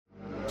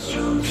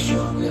Stronger,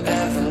 stronger,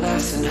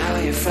 everlasting, how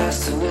you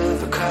fast and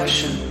never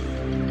caution.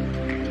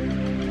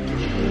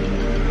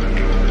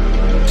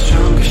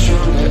 Stronger,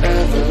 stronger,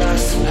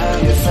 everlasting, how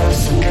you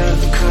fast and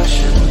never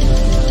caution.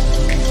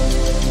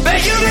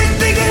 But you been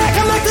thinking I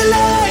come back to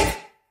life.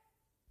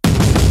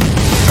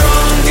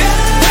 Stronger,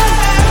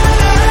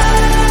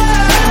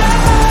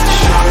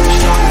 stronger,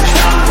 stronger,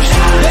 stronger,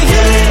 stronger. But you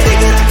been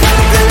thinking I come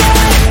back to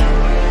life.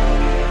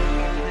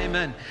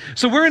 Amen.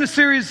 So we're in a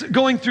series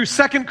going through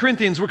 2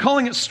 Corinthians. We're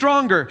calling it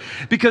Stronger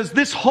because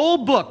this whole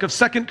book of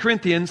 2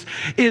 Corinthians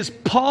is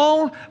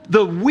Paul,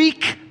 the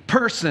weak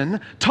person,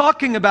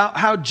 talking about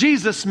how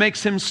Jesus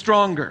makes him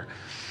stronger.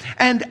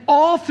 And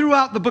all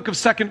throughout the book of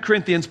 2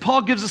 Corinthians,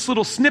 Paul gives us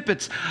little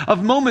snippets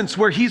of moments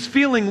where he's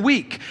feeling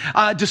weak,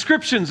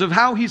 descriptions of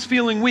how he's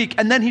feeling weak,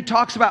 and then he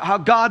talks about how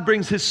God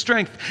brings his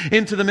strength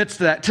into the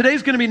midst of that.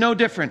 Today's going to be no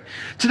different.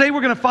 Today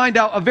we're going to find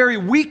out a very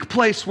weak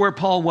place where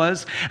Paul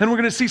was, and we're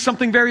going to see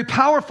something very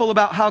powerful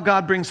about how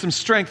God brings some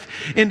strength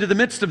into the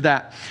midst of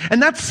that.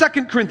 And that's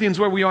 2 Corinthians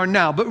where we are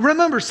now. But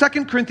remember,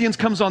 2 Corinthians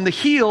comes on the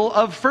heel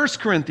of 1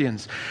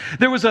 Corinthians.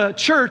 There was a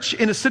church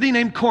in a city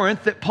named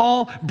Corinth that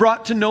Paul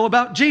brought to know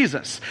about Jesus.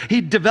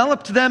 He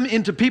developed them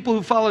into people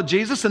who followed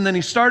Jesus, and then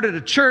he started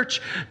a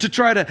church to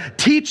try to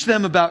teach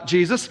them about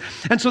Jesus.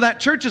 And so that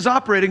church is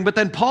operating, but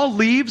then Paul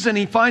leaves and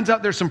he finds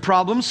out there's some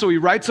problems, so he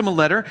writes them a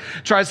letter,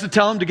 tries to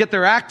tell them to get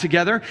their act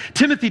together.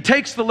 Timothy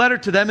takes the letter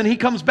to them, and he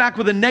comes back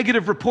with a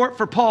negative report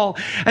for Paul,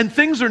 and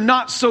things are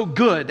not so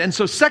good. And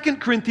so 2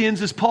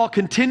 Corinthians is Paul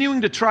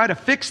continuing to try to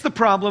fix the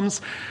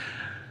problems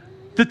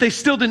that they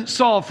still didn't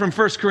solve from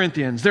 1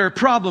 Corinthians. There are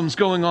problems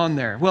going on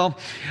there. Well,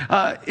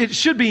 it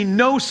should be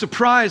no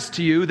surprise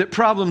to you that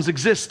problems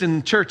exist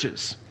in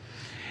churches.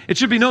 It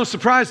should be no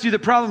surprise to you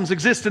that problems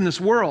exist in this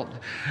world.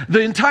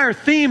 The entire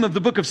theme of the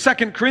book of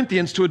 2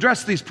 Corinthians to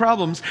address these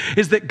problems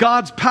is that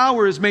God's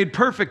power is made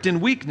perfect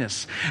in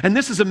weakness. And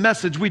this is a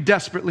message we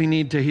desperately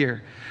need to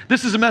hear.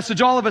 This is a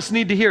message all of us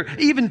need to hear,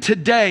 even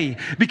today,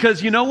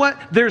 because you know what?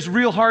 There's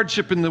real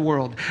hardship in the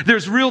world.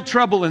 There's real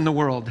trouble in the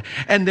world.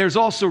 And there's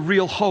also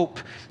real hope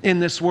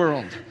in this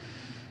world.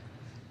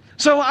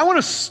 So I want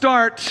to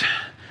start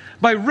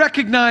by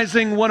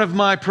recognizing one of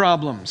my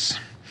problems.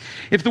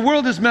 If the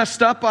world is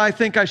messed up, I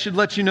think I should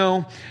let you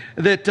know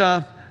that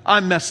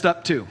I'm messed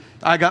up too.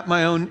 I got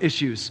my own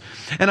issues.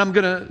 And I'm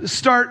going to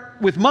start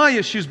with my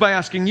issues by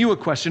asking you a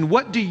question.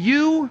 What do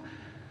you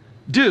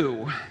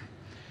do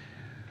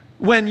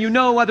when you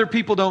know other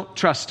people don't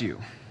trust you?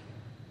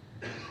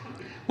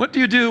 What do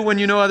you do when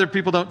you know other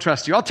people don't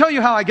trust you? I'll tell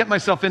you how I get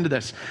myself into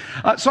this.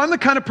 So I'm the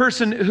kind of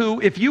person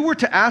who, if you were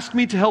to ask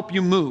me to help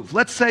you move,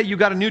 let's say you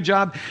got a new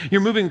job,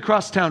 you're moving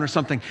across town or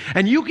something,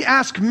 and you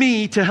ask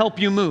me to help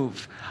you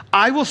move,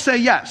 I will say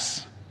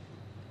yes.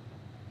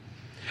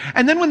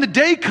 And then when the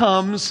day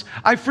comes,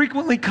 I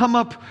frequently come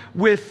up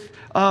with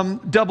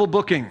double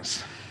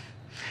bookings.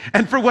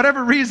 And for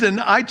whatever reason,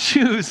 I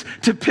choose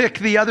to pick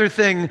the other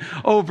thing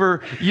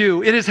over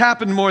you. It has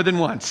happened more than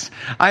once.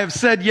 I have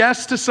said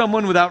yes to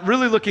someone without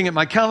really looking at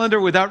my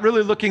calendar, without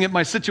really looking at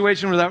my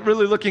situation, without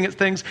really looking at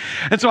things.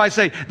 And so I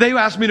say, they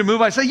ask me to move.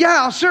 I say,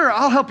 yeah, sure,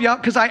 I'll help you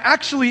out because I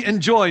actually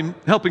enjoy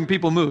helping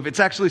people move. It's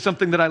actually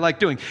something that I like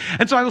doing.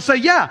 And so I will say,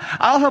 yeah,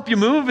 I'll help you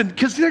move, and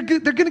because they're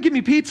going to give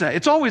me pizza.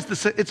 It's always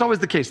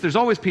the case. There's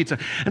always pizza.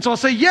 And so I'll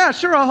say, yeah,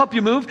 sure, I'll help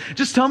you move.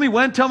 Just tell me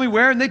when, tell me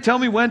where, and they tell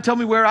me when, tell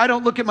me where. I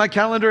don't look at my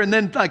calendar. And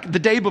then like the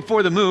day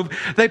before the move,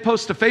 they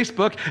post to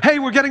Facebook, hey,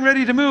 we're getting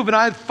ready to move. And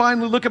I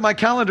finally look at my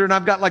calendar and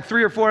I've got like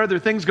 3 or 4 other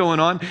things going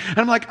on. And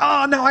I'm like,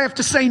 oh, now I have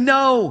to say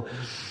no.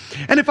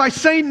 And if I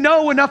say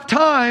no enough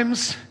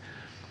times,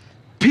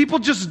 people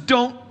just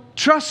don't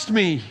trust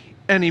me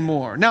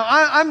anymore. Now,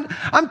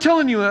 I'm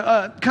telling you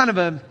a kind of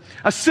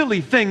a silly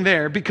thing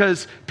there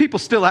because people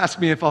still ask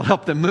me if I'll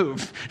help them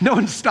move. No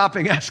one's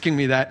stopping asking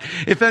me that.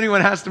 If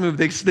anyone has to move,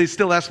 they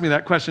still ask me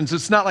that question. So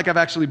it's not like I've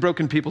actually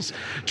broken people's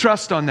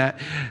trust on that.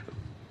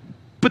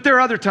 But there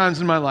are other times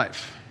in my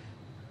life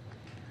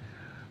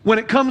when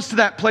it comes to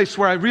that place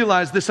where I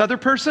realize this other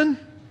person,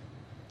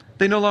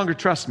 they no longer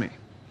trust me.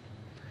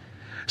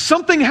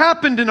 Something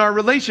happened in our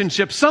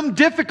relationship. Some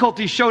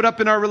difficulty showed up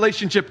in our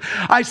relationship.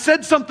 I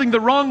said something the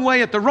wrong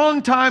way at the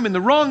wrong time in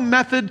the wrong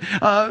method,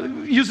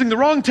 using the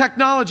wrong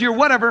technology or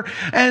whatever,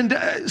 and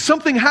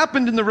something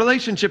happened in the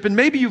relationship. And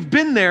maybe you've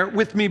been there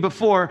with me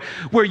before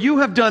where you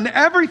have done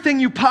everything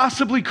you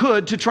possibly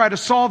could to try to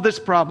solve this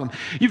problem.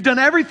 You've done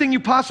everything you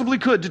possibly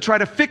could to try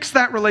to fix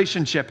that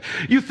relationship.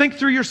 You think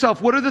through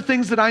yourself, what are the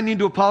things that I need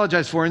to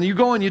apologize for? And you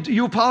go and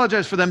you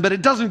apologize for them, but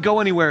it doesn't go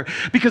anywhere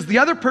because the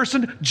other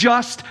person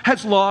just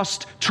has lost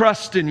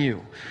trust in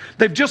you.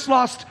 They've just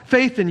lost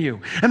faith in you.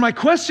 And my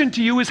question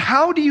to you is,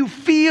 how do you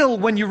feel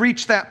when you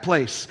reach that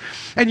place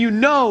and you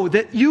know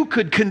that you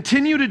could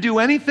continue to do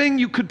anything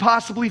you could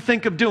possibly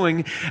think of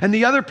doing and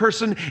the other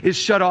person is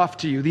shut off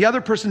to you? The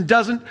other person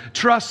doesn't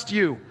trust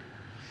you.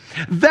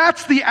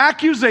 That's the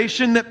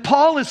accusation that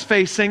Paul is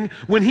facing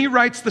when he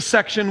writes the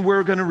section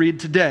we're going to read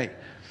today.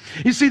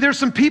 You see, there's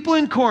some people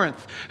in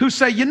Corinth who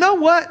say, you know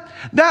what?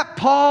 That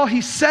Paul,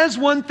 he says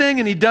one thing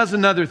and he does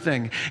another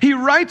thing. He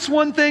writes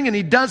one thing and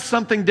he does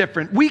something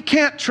different. We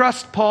can't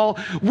trust Paul.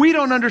 We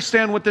don't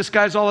understand what this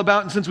guy's all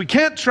about. And since we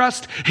can't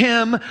trust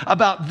him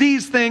about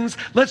these things,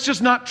 let's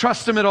just not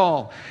trust him at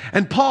all.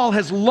 And Paul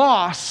has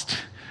lost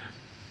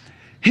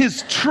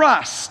his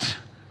trust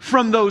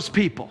from those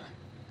people.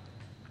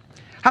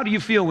 How do you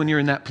feel when you're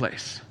in that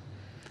place?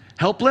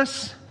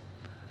 Helpless?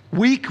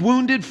 Weak,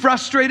 wounded,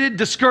 frustrated,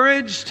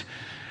 discouraged?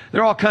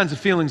 There are all kinds of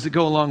feelings that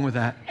go along with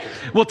that.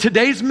 Well,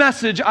 today's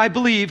message, I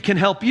believe, can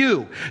help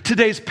you.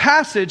 Today's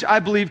passage, I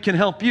believe, can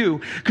help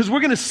you, because we're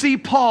going to see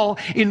Paul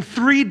in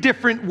 3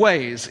 different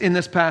ways in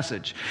this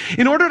passage.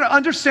 In order to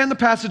understand the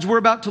passage we're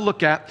about to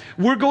look at,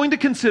 we're going to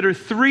consider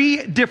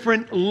 3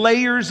 different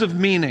layers of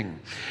meaning.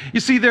 You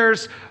see,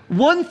 there's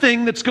one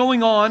thing that's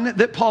going on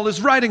that Paul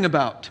is writing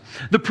about.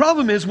 The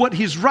problem is what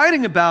he's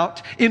writing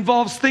about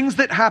involves things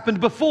that happened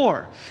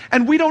before.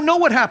 And we don't know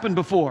what happened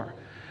before,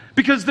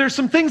 because there's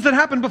some things that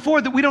happened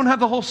before that we don't have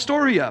the whole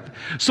story of.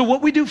 So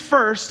what we do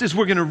first is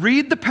we're going to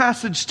read the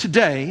passage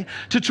today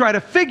to try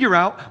to figure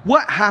out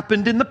what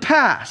happened in the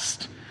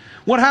past.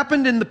 What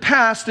happened in the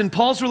past in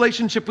Paul's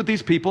relationship with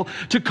these people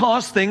to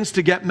cause things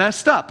to get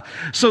messed up.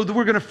 So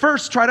we're going to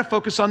first try to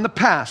focus on the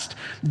past.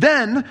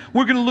 Then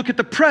we're going to look at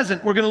the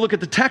present. We're going to look at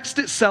the text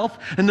itself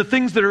and the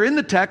things that are in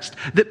the text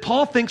that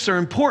Paul thinks are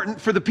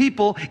important for the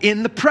people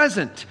in the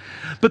present.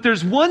 But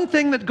there's one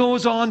thing that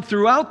goes on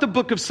throughout the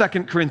book of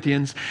 2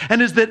 Corinthians,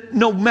 and is that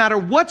no matter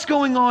what's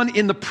going on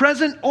in the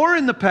present or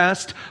in the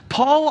past,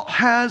 Paul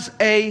has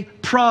a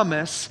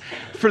promise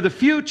for the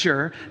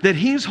future that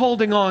he's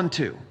holding on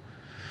to.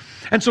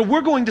 And so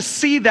we're going to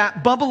see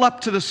that bubble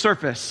up to the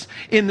surface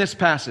in this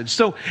passage.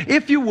 So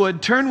if you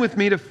would, turn with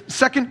me to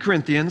 2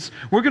 Corinthians.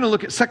 We're going to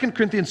look at 2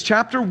 Corinthians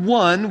chapter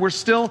 1. We're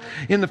still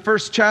in the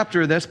first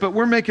chapter of this, but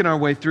we're making our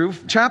way through.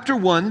 Chapter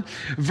 1,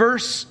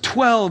 verse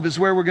 12 is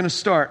where we're going to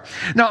start.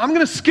 Now, I'm going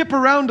to skip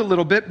around a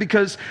little bit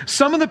because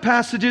some of the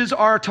passages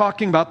are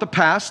talking about the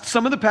past.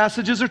 Some of the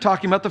passages are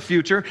talking about the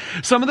future.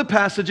 Some of the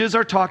passages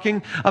are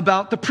talking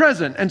about the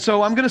present. And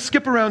so I'm going to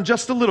skip around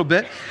just a little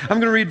bit.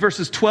 I'm going to read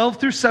verses 12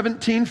 through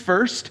 17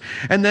 first.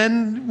 And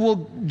then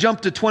we'll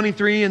jump to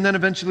 23, and then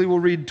eventually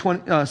we'll read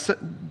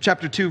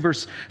chapter 2,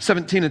 verse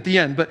 17 at the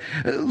end. But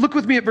look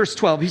with me at verse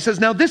 12. He says,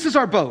 "Now this is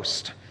our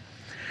boast.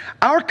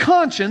 Our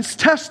conscience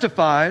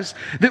testifies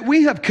that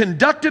we have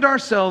conducted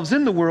ourselves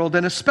in the world,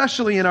 and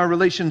especially in our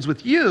relations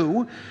with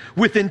you,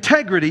 with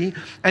integrity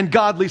and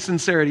godly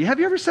sincerity." Have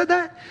you ever said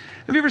that?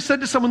 Have you ever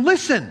said to someone,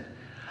 listen,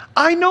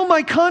 I know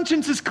my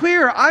conscience is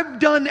clear. I've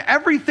done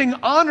everything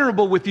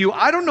honorable with you.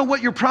 I don't know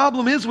what your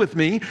problem is with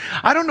me.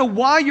 I don't know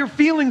why you're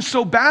feeling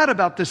so bad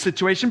about this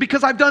situation,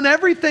 because I've done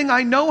everything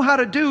I know how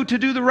to do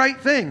the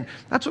right thing.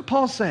 That's what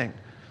Paul's saying.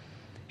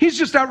 He's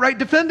just outright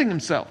defending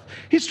himself.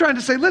 He's trying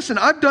to say, listen,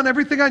 I've done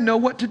everything I know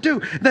what to do.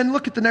 Then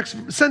look at the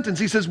next sentence.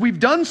 He says, we've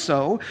done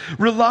so,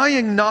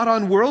 relying not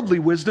on worldly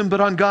wisdom,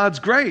 but on God's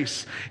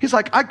grace. He's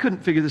like, I couldn't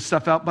figure this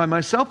stuff out by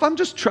myself. I'm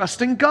just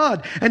trusting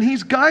God, and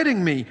he's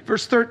guiding me.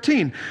 Verse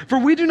 13, for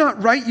we do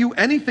not write you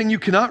anything you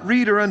cannot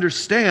read or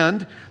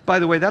understand. By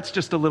the way, that's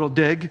just a little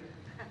dig.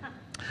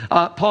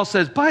 Paul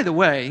says, by the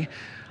way,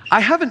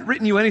 I haven't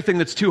written you anything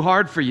that's too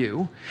hard for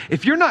you.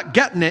 If you're not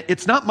getting it,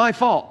 it's not my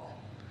fault.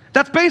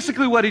 That's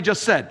basically what he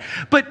just said.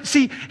 But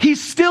see, he's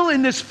still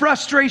in this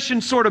frustration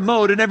sort of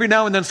mode, and every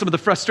now and then some of the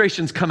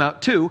frustrations come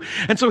out too.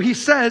 And so he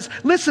says,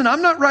 listen,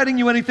 I'm not writing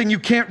you anything you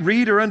can't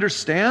read or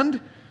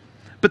understand.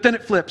 But then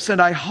it flips, and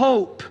I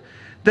hope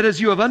that as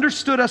you have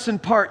understood us in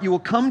part, you will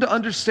come to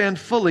understand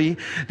fully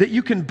that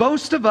you can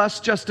boast of us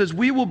just as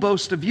we will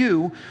boast of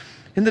you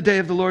in the day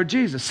of the Lord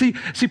Jesus. See,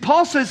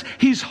 Paul says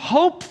he's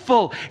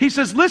hopeful. He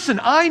says, listen,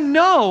 I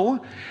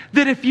know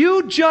that if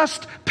you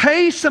just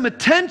pay some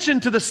attention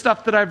to the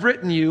stuff that I've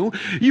written you,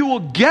 you will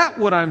get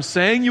what I'm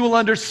saying. You will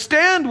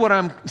understand what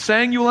I'm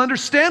saying. You will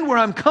understand where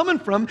I'm coming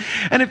from.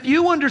 And if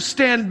you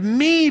understand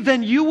me,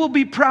 then you will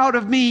be proud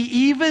of me,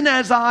 even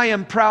as I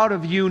am proud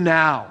of you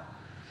now.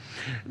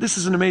 This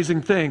is an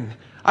amazing thing.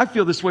 I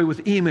feel this way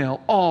with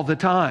email all the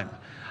time.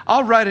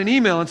 I'll write an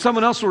email and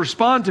someone else will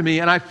respond to me,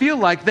 and I feel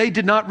like they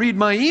did not read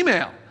my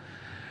email.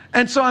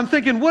 And so I'm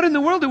thinking, what in the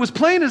world? It was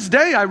plain as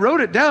day. I wrote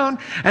it down,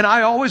 and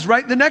I always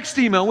write the next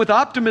email with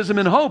optimism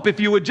and hope. If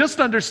you would just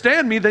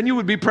understand me, then you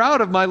would be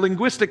proud of my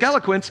linguistic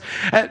eloquence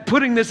at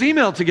putting this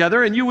email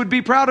together, and you would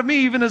be proud of me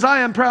even as I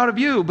am proud of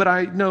you. But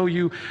I know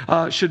you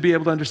should be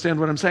able to understand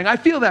what I'm saying. I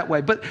feel that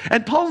way.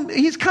 And Paul,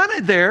 he's kind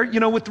of there,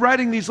 with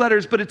writing these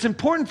letters, but it's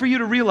important for you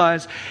to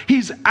realize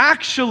he's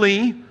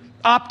actually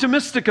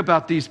optimistic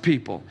about these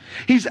people.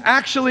 He's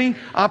actually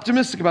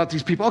optimistic about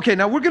these people. Okay,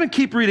 now we're going to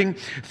keep reading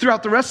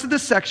throughout the rest of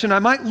this section. I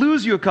might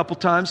lose you a couple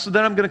times, so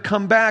then I'm going to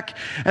come back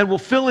and we'll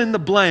fill in the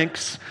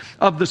blanks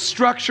of the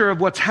structure of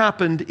what's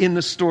happened in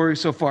the story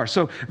so far.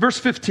 So, verse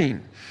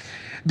 15.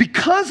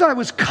 Because I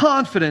was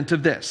confident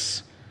of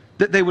this,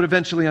 that they would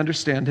eventually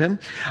understand him,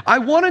 I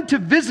wanted to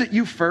visit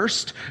you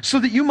first so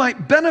that you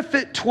might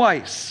benefit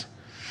twice.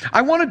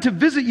 I wanted to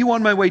visit you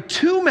on my way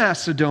to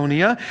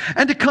Macedonia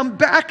and to come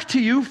back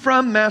to you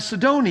from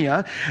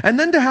Macedonia and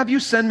then to have you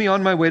send me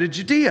on my way to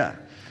Judea.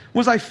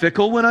 Was I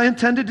fickle when I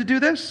intended to do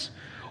this?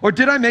 Or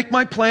did I make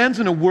my plans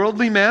in a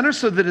worldly manner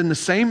so that in the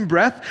same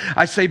breath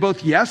I say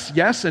both yes,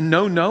 yes, and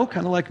no, no,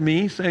 kind of like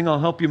me saying I'll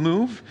help you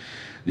move?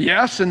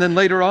 Yes, and then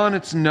later on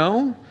it's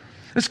no.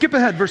 Let's skip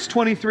ahead, verse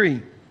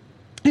 23.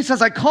 He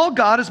says, I call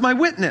God as my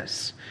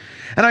witness,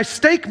 and I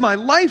stake my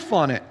life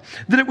on it,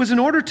 that it was in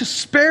order to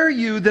spare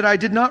you that I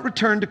did not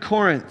return to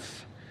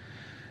Corinth.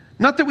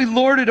 Not that we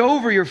lord it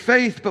over your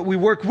faith, but we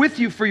work with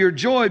you for your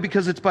joy,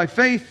 because it's by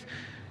faith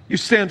you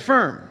stand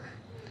firm.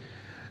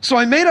 So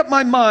I made up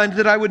my mind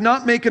that I would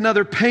not make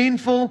another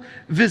painful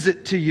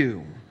visit to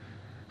you.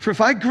 For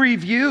if I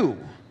grieve you,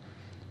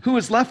 who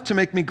is left to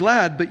make me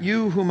glad but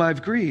you whom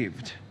I've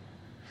grieved?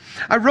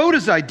 I wrote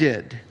as I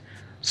did,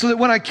 so that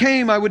when I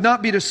came I would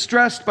not be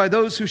distressed by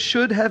those who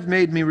should have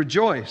made me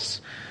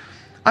rejoice.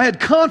 I had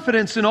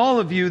confidence in all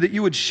of you that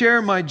you would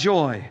share my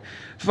joy.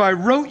 For I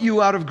wrote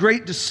you out of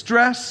great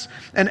distress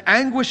and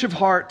anguish of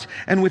heart,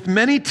 and with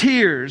many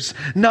tears,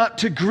 not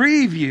to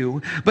grieve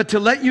you, but to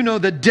let you know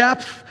the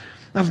depth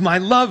of my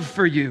love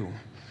for you.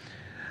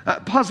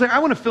 Pause there. I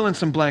want to fill in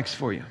some blanks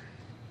for you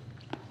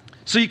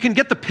so you can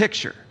get the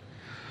picture.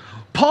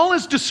 Paul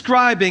is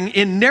describing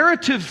in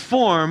narrative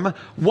form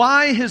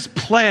why his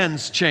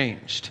plans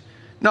changed.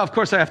 Now, of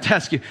course, I have to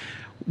ask you,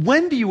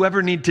 when do you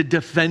ever need to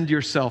defend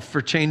yourself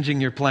for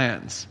changing your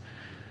plans?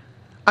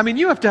 I mean,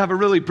 you have to have a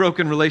really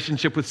broken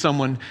relationship with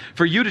someone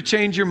for you to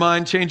change your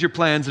mind, change your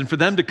plans, and for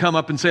them to come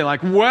up and say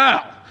like,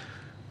 wow,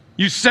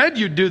 you said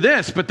you'd do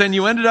this, but then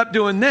you ended up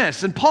doing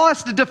this. And Paul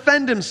has to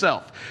defend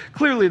himself.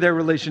 Clearly, their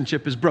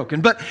relationship is broken.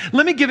 But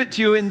let me give it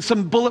to you in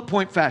some bullet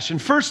point fashion.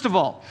 First of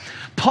all,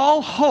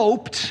 Paul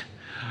hoped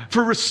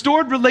for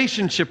restored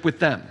relationship with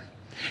them.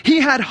 He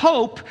had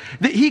hope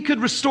that he could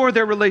restore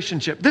their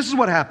relationship. This is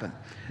what happened.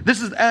 This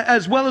is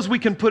as well as we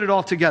can put it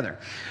all together.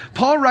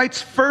 Paul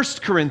writes 1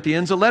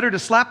 Corinthians, a letter to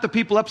slap the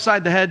people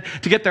upside the head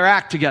to get their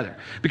act together.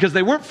 Because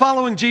they weren't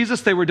following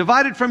Jesus, they were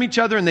divided from each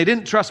other, and they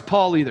didn't trust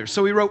Paul either.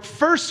 So he wrote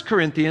 1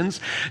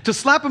 Corinthians to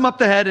slap them up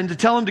the head and to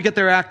tell them to get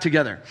their act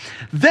together.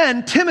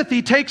 Then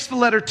Timothy takes the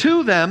letter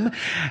to them,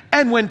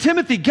 and when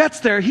Timothy gets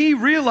there, he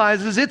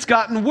realizes it's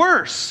gotten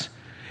worse.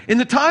 In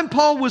the time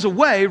Paul was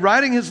away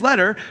writing his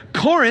letter,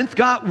 Corinth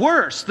got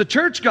worse. The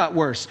church got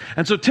worse.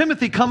 And so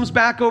Timothy comes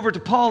back over to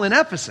Paul in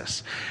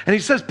Ephesus. And he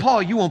says,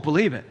 Paul, you won't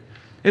believe it.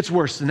 It's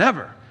worse than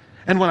ever.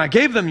 And when I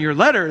gave them your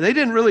letter, they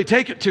didn't really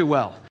take it too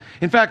well.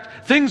 In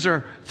fact, things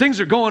are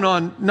going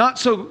on not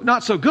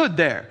so good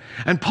there.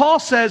 And Paul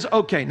says,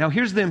 okay, now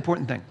here's the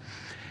important thing.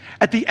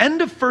 At the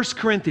end of 1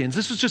 Corinthians,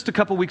 this was just a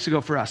couple weeks ago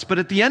for us, but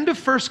at the end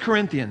of 1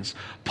 Corinthians,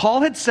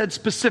 Paul had said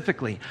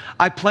specifically,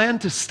 I plan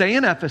to stay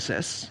in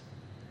Ephesus,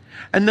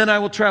 and then I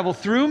will travel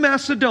through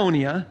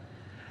Macedonia,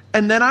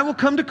 and then I will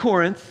come to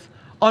Corinth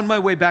on my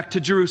way back to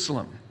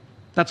Jerusalem.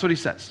 That's what he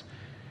says.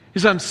 He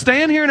says, I'm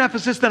staying here in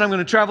Ephesus, then I'm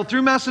going to travel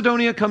through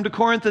Macedonia, come to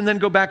Corinth, and then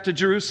go back to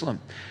Jerusalem.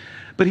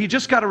 But he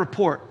just got a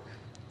report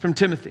from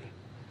Timothy.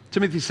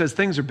 Timothy says,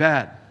 things are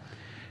bad.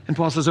 And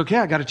Paul says, okay,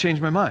 I got to change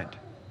my mind.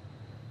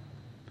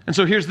 And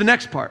so here's the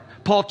next part.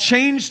 Paul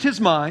changed his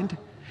mind,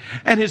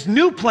 and his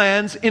new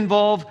plans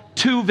involve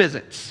 2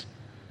 visits.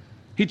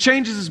 He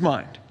changes his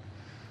mind.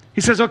 He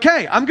says,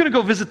 okay, I'm going to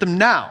go visit them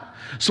now.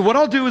 So what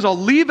I'll do is I'll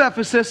leave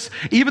Ephesus,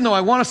 even though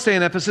I want to stay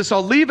in Ephesus.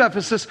 I'll leave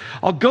Ephesus.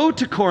 I'll go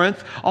to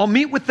Corinth. I'll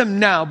meet with them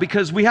now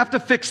because we have to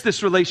fix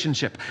this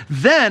relationship.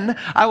 Then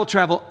I will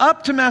travel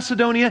up to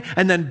Macedonia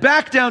and then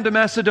back down to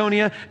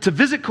Macedonia to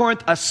visit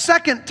Corinth a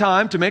second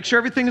time to make sure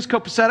everything is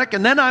copacetic.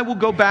 And then I will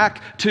go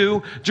back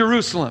to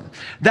Jerusalem.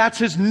 That's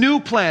his new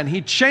plan.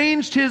 He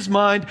changed his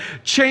mind,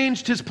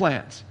 changed his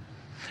plans.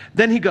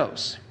 Then he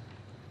goes.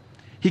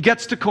 He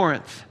gets to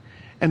Corinth.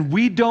 And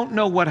we don't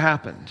know what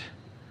happened.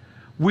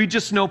 We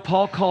just know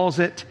Paul calls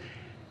it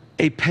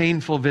a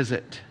painful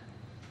visit.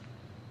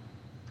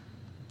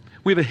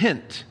 We have a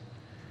hint.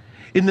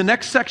 In the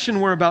next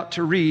section we're about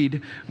to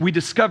read, we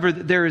discover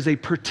that there is a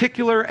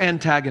particular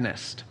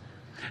antagonist.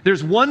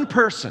 There's one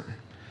person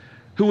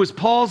who was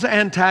Paul's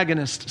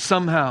antagonist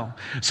somehow,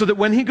 so that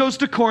when he goes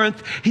to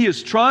Corinth, he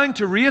is trying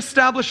to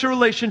reestablish a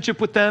relationship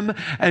with them,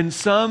 and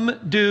some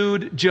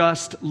dude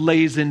just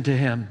lays into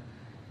him.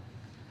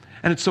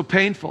 And it's so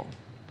painful.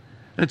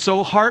 And it's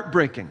so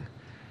heartbreaking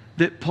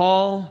that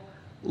Paul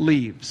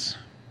leaves.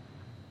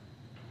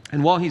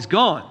 And while he's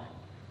gone,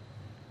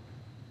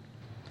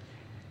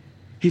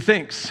 he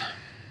thinks.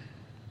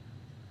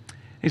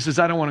 He says,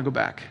 I don't want to go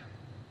back.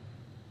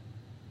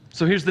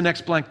 So here's the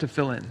next blank to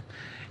fill in.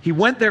 He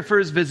went there for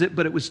his visit,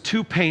 but it was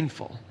too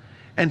painful,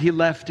 and he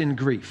left in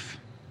grief.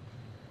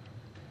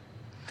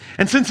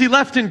 And since he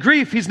left in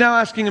grief, he's now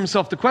asking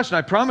himself the question,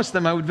 I promised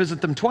them I would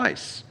visit them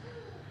twice.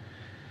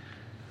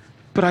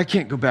 But I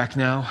can't go back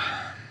now.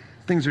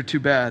 Things are too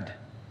bad.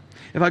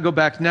 If I go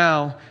back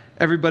now,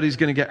 everybody's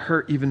going to get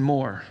hurt even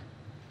more.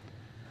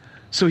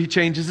 So he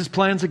changes his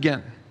plans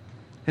again,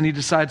 and he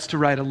decides to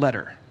write a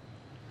letter.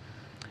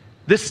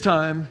 This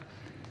time,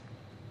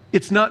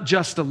 it's not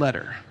just a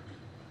letter.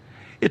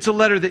 It's a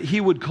letter that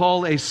he would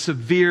call a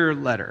severe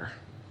letter,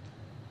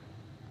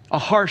 a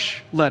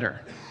harsh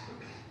letter.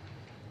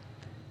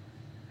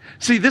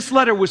 See, this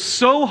letter was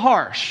so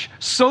harsh,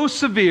 so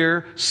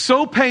severe,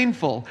 so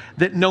painful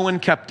that no one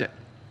kept it.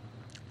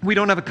 We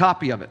don't have a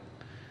copy of it.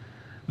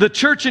 The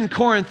church in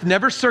Corinth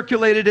never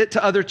circulated it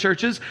to other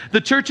churches.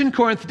 The church in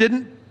Corinth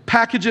didn't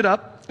package it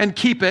up and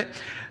keep it.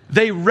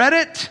 They read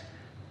it,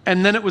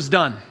 and then it was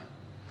done.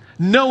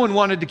 No one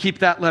wanted to keep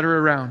that letter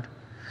around.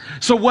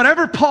 So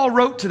whatever Paul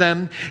wrote to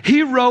them,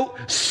 he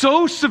wrote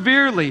so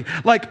severely,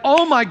 like,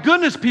 oh my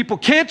goodness, people,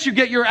 can't you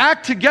get your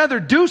act together?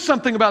 Do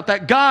something about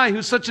that guy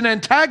who's such an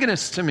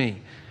antagonist to me.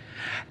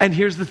 And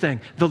here's the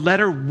thing, the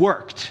letter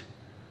worked.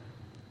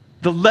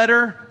 The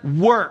letter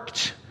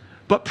worked,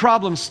 but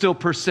problems still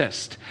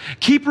persist.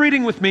 Keep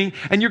reading with me,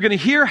 and you're going to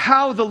hear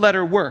how the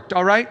letter worked,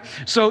 all right?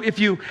 So if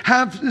you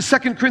have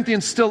 2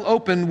 Corinthians still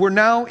open, we're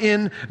now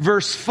in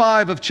verse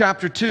 5 of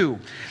chapter 2.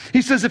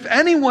 He says, if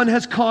anyone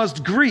has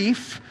caused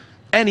grief,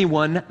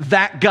 anyone,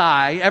 that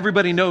guy,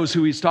 everybody knows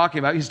who he's talking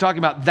about. He's talking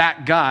about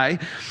that guy.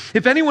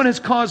 If anyone has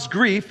caused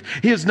grief,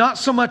 he has not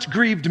so much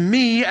grieved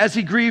me as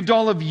he grieved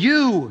all of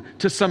you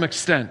to some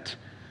extent.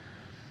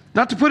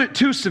 Not to put it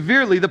too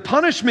severely, the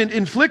punishment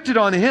inflicted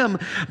on him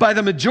by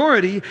the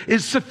majority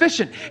is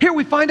sufficient. Here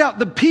we find out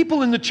the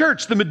people in the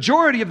church, the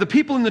majority of the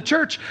people in the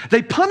church,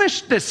 they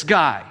punished this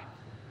guy.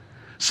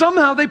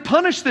 Somehow they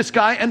punished this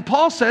guy, and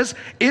Paul says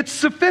it's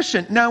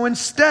sufficient. Now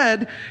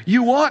instead,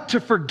 you ought to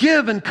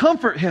forgive and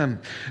comfort him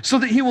so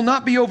that he will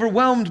not be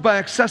overwhelmed by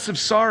excessive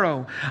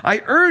sorrow.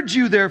 I urge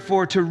you,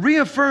 therefore, to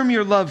reaffirm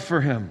your love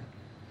for him.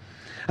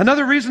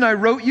 Another reason I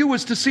wrote you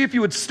was to see if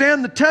you would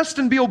stand the test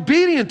and be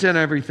obedient in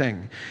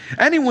everything.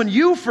 Anyone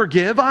you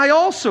forgive, I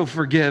also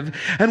forgive.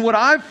 And what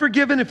I've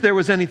forgiven, if there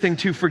was anything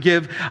to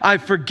forgive,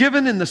 I've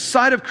forgiven in the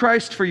sight of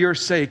Christ for your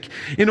sake,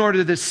 in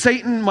order that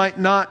Satan might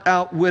not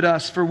outwit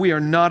us, for we are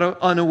not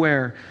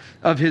unaware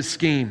of his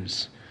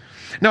schemes.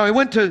 Now,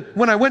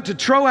 when I went to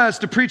Troas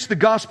to preach the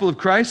gospel of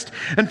Christ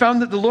and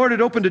found that the Lord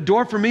had opened a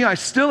door for me, I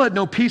still had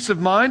no peace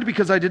of mind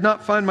because I did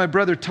not find my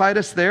brother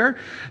Titus there.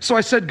 So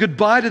I said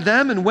goodbye to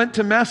them and went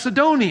to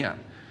Macedonia.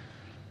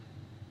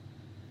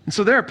 And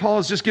so there, Paul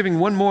is just giving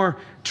one more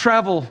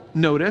travel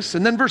notice.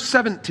 And then verse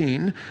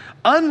 17,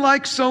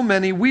 unlike so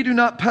many, we do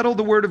not peddle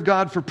the word of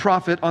God for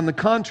profit. On the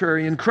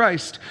contrary, in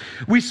Christ,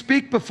 we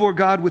speak before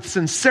God with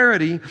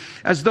sincerity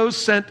as those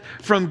sent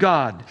from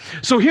God.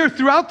 So here,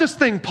 throughout this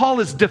thing, Paul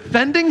is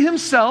defending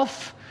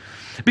himself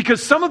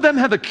because some of them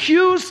have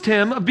accused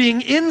him of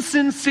being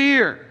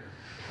insincere.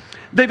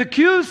 They've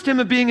accused him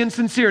of being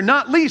insincere,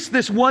 not least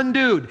this one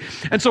dude.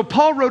 And so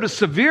Paul wrote a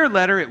severe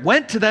letter. It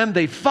went to them.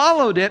 They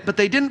followed it, but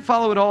they didn't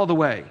follow it all the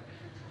way.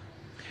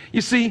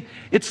 You see,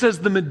 it says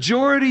the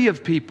majority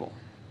of people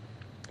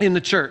in the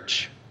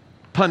church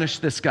punish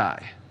this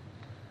guy.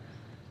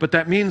 But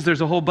that means there's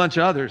a whole bunch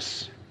of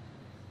others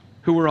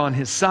who were on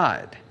his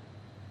side.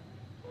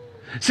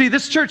 See,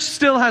 this church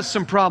still has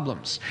some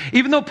problems.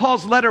 Even though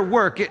Paul's letter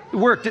worked,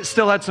 it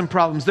still had some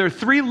problems. There are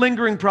 3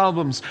 lingering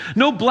problems.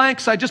 No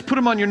blanks, I just put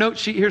them on your note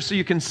sheet here so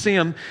you can see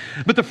them.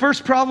 But the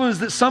first problem is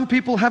that some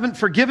people haven't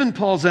forgiven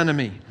Paul's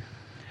enemy.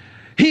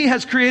 He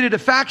has created a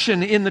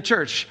faction in the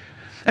church.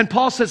 And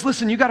Paul says,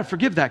 listen, you got to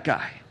forgive that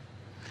guy.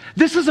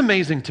 This is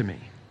amazing to me.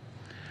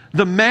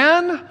 The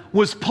man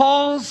was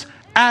Paul's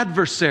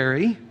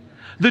adversary.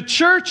 The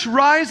church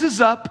rises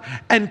up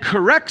and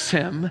corrects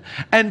him,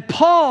 and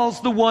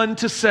Paul's the one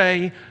to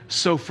say,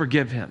 so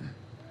forgive him.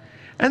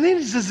 And then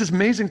he says this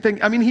amazing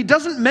thing. I mean, he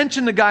doesn't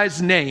mention the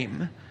guy's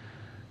name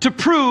to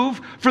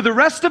prove for the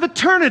rest of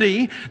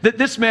eternity that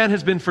this man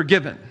has been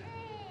forgiven.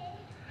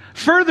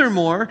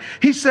 Furthermore,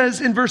 he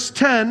says in verse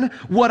 10,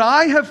 what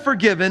I have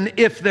forgiven,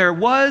 if there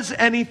was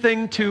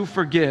anything to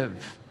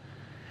forgive.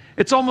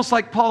 It's almost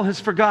like Paul has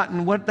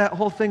forgotten what that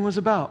whole thing was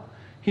about.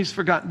 He's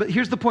forgotten. But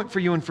here's the point for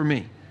you and for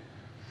me.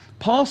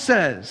 Paul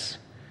says,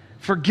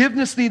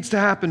 forgiveness needs to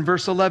happen,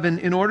 verse 11,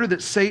 in order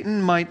that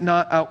Satan might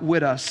not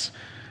outwit us,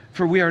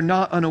 for we are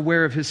not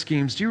unaware of his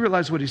schemes. Do you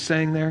realize what he's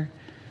saying there?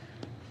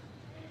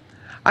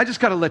 I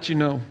just got to let you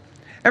know,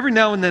 every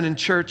now and then in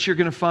church, you're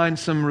going to find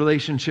some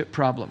relationship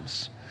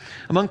problems.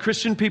 Among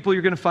Christian people,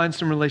 you're going to find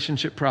some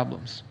relationship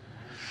problems.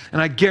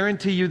 And I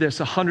guarantee you this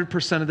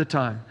 100% of the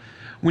time.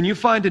 When you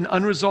find an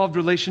unresolved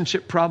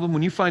relationship problem,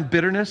 when you find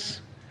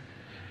bitterness,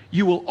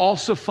 you will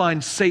also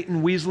find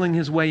Satan weaseling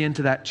his way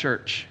into that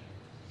church.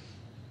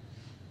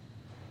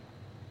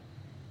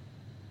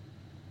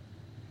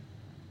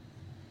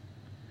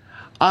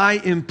 I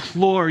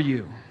implore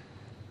you,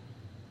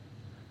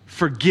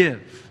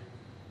 forgive.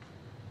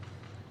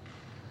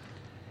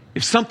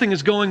 If something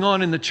is going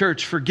on in the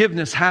church,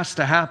 forgiveness has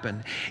to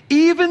happen.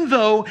 Even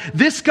though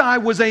this guy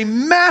was a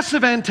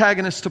massive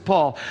antagonist to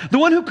Paul, the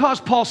one who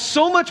caused Paul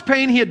so much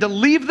pain, he had to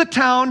leave the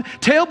town,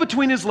 tail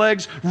between his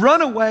legs,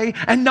 run away,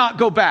 and not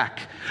go back.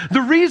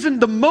 The reason,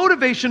 the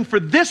motivation for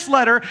this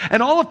letter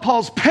and all of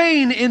Paul's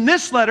pain in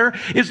this letter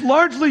is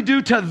largely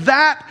due to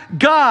that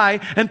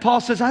guy. And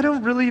Paul says, I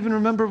don't really even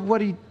remember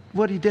what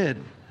he did.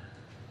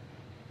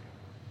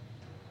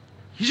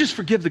 You just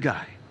forgive the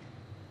guy.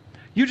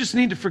 You just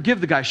need to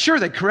forgive the guy. Sure,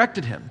 they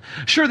corrected him.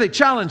 Sure, they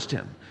challenged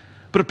him.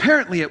 But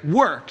apparently it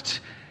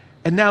worked,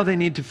 and now they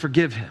need to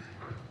forgive him.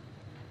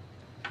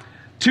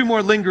 Two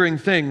more lingering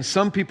things.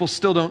 Some people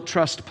still don't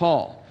trust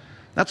Paul.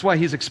 That's why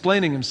he's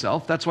explaining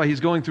himself. That's why he's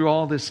going through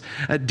all this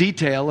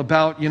detail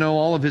about,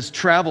 all of his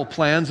travel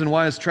plans and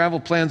why his travel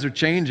plans are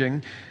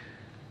changing.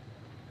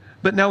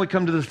 But now we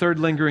come to the third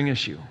lingering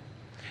issue.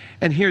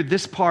 And here,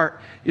 this part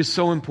is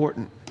so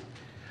important.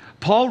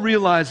 Paul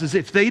realizes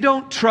if they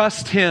don't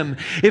trust him,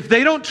 if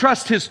they don't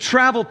trust his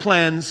travel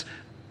plans,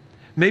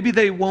 maybe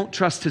they won't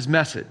trust his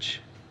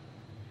message.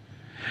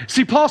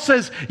 See, Paul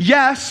says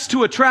yes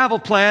to a travel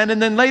plan,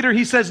 and then later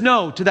he says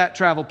no to that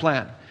travel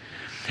plan.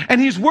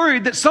 And he's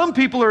worried that some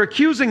people are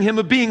accusing him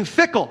of being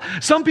fickle.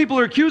 Some people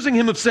are accusing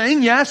him of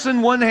saying yes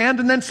in one hand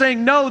and then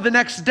saying no the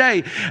next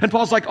day. And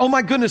Paul's like, oh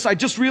my goodness, I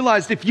just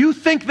realized if you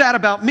think that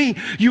about me,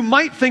 you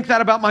might think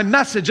that about my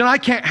message, and I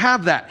can't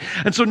have that.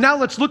 And so now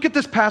let's look at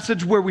this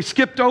passage where we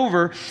skipped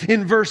over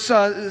in verse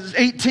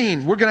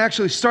 18. We're going to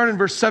actually start in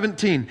verse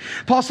 17.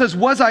 Paul says,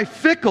 was I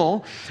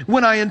fickle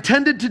when I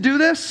intended to do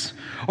this?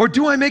 Or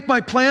do I make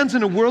my plans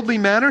in a worldly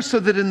manner so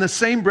that in the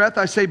same breath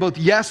I say both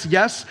yes,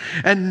 yes,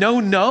 and no,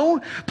 no?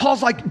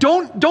 Paul's like,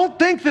 don't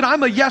think that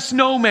I'm a yes,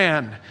 no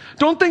man.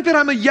 Don't think that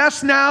I'm a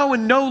yes now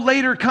and no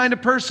later kind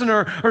of person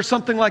or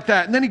something like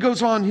that. And then he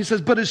goes on, he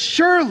says, but as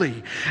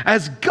surely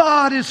as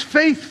God is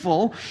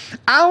faithful,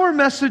 our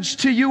message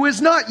to you is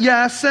not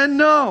yes and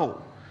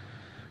no.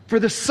 For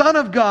the Son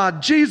of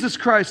God, Jesus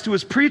Christ, who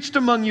was preached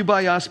among you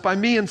by us, by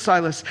me and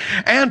Silas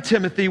and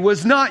Timothy,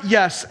 was not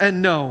yes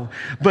and no,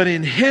 but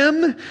in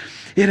him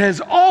it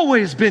has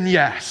always been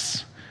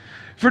yes.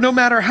 For no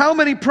matter how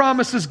many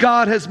promises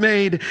God has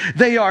made,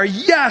 they are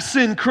yes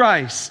in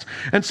Christ.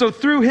 And so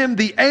through him,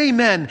 the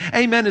amen.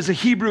 Amen is a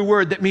Hebrew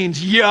word that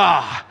means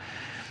yeah.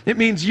 It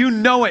means you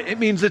know it. It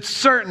means it's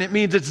certain. It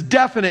means it's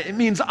definite. It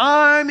means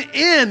I'm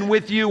in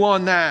with you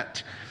on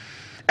that.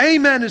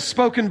 Amen is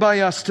spoken by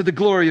us to the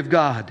glory of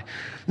God.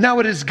 Now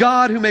it is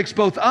God who makes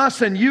both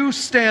us and you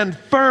stand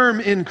firm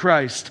in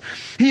Christ.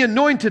 He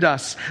anointed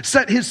us,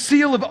 set his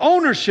seal of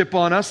ownership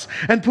on us,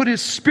 and put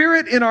his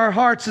Spirit in our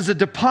hearts as a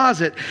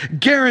deposit,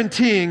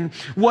 guaranteeing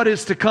what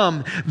is to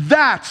come.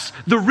 That's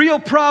the real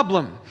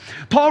problem.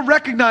 Paul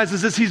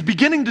recognizes as he's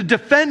beginning to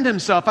defend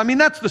himself. I mean,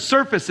 that's the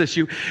surface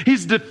issue.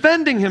 He's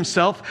defending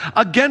himself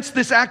against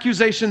this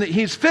accusation that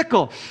he's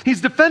fickle.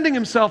 He's defending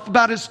himself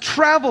about his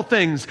travel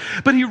things.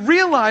 But he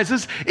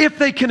realizes if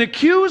they can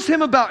accuse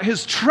him about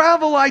his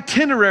travel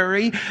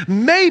itinerary,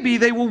 maybe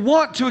they will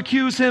want to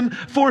accuse him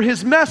for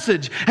his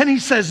message. And he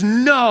says,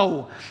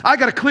 no, I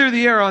got to clear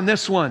the air on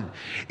this one.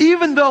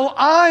 Even though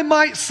I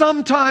might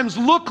sometimes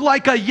look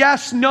like a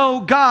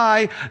yes-no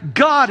guy,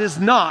 God is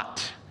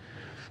not.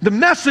 The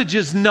message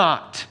is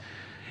not.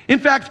 In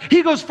fact,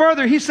 he goes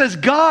further. He says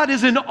God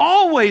is an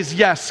always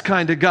yes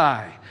kind of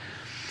guy.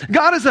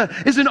 God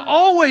is an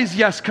always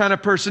yes kind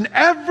of person.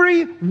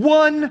 Every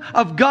one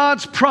of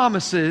God's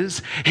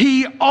promises,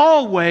 he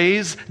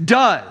always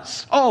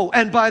does. Oh,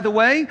 and by the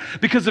way,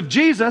 because of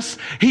Jesus,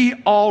 he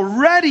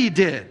already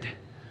did.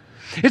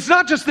 It's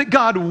not just that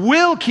God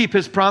will keep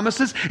his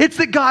promises, it's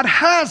that God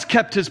has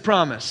kept his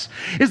promise.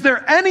 Is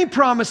there any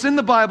promise in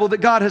the Bible that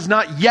God has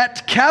not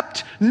yet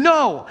kept?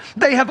 No,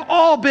 they have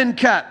all been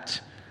kept.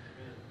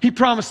 He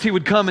promised he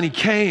would come and he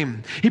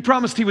came. He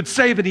promised he would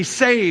save and he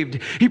saved.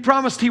 He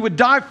promised he would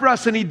die for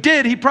us and he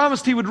did. He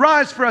promised he would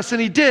rise for us and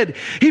he did.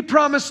 He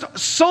promised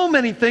so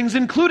many things,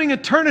 including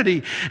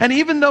eternity. And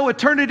even though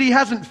eternity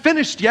hasn't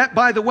finished yet,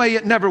 by the way,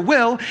 it never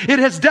will, it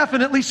has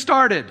definitely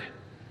started.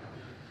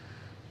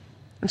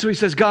 And so he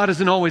says, God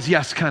is an always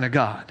yes kind of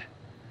God.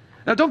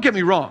 Now, don't get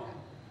me wrong.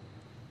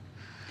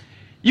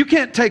 You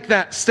can't take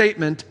that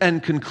statement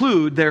and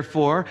conclude,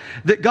 therefore,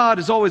 that God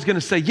is always going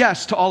to say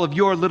yes to all of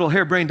your little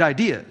harebrained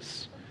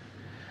ideas.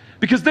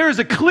 Because there is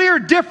a clear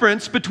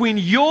difference between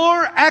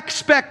your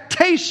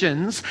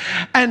expectations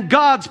and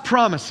God's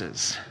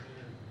promises.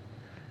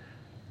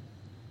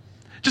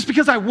 Just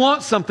because I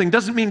want something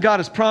doesn't mean God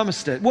has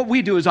promised it. What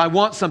we do is I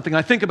want something,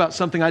 I think about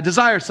something, I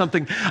desire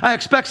something, I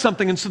expect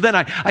something, and so then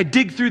I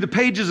dig through the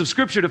pages of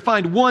Scripture to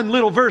find one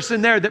little verse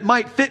in there that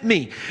might fit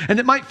me, and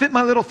that might fit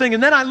my little thing,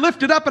 and then I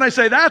lift it up and I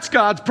say, that's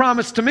God's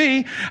promise to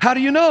me. How do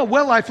you know?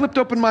 Well, I flipped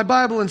open my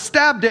Bible and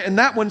stabbed it, and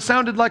that one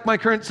sounded like my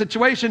current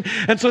situation,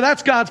 and so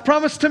that's God's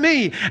promise to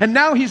me, and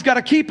now he's got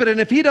to keep it,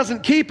 and if he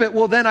doesn't keep it,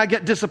 well, then I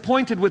get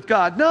disappointed with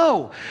God.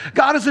 No,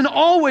 God is an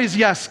always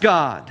yes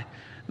God.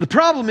 The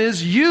problem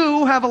is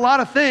you have a lot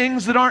of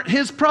things that aren't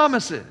his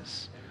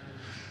promises.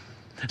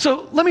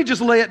 So let me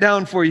just lay it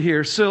down for you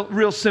here. So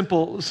real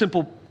simple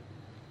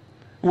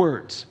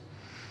words.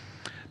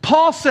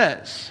 Paul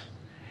says,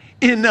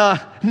 in no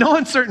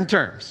uncertain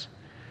terms,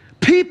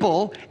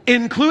 people,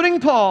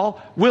 including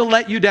Paul, will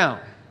let you down,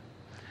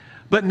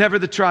 but never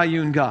the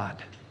triune God.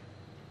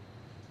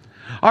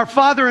 Our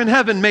Father in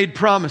heaven made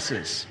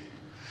promises.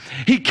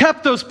 He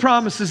kept those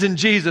promises in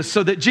Jesus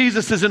so that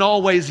Jesus is an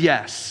always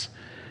yes.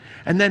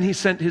 And then he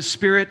sent his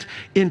Spirit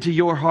into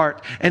your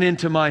heart and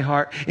into my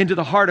heart, into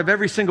the heart of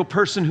every single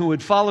person who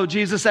would follow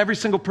Jesus, every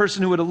single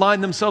person who would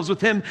align themselves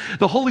with him.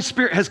 The Holy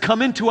Spirit has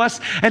come into us,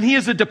 and he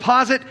is a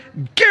deposit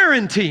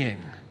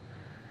guaranteeing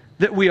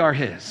that we are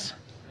his.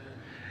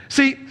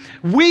 See,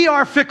 we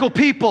are fickle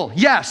people,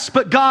 yes,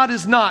 but God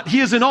is not.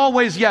 He is an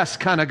always yes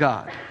kind of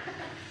God.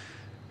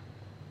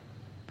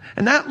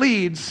 And that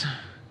leads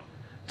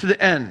to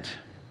the end.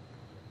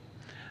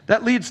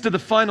 That leads to the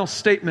final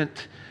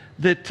statement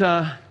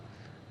that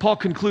Paul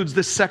concludes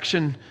this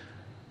section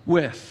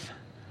with.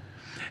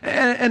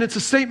 And it's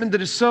a statement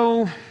that is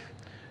so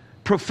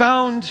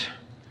profound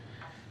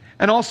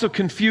and also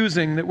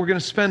confusing that we're going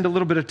to spend a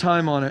little bit of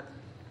time on it.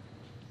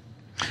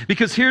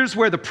 Because here's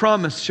where the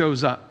promise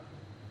shows up.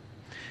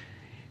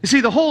 You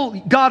see, the whole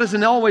God is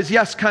an always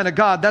yes kind of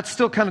God, that's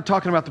still kind of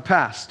talking about the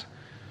past.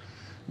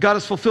 God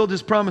has fulfilled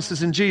his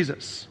promises in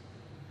Jesus.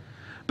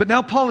 But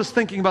now Paul is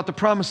thinking about the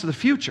promise of the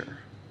future.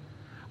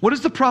 What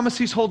is the promise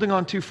he's holding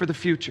on to for the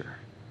future?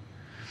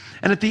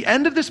 And at the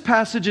end of this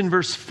passage in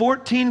verse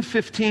 14,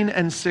 15,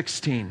 and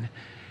 16,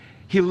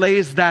 he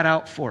lays that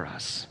out for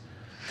us.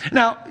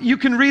 Now, you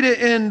can read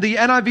it in the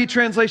NIV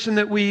translation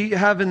that we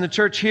have in the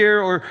church here,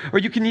 or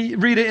you can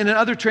read it in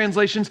other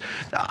translations.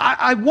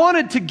 I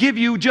wanted to give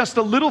you just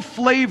a little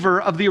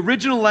flavor of the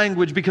original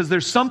language because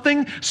there's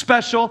something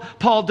special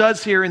Paul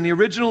does here in the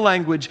original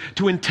language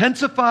to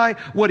intensify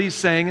what he's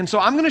saying. And so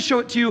I'm going to show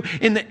it to you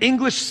in the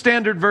English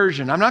Standard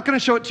Version. I'm not going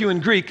to show it to you in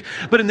Greek,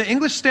 but in the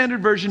English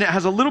Standard Version, it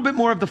has a little bit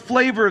more of the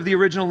flavor of the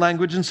original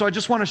language. And so I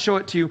just want to show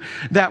it to you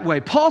that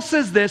way. Paul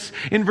says this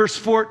in verse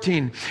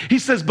 14. He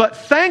says, "But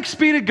thanks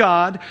be to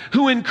God,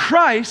 who in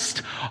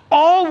Christ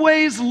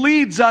always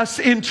leads us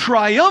in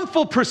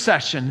triumphal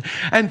procession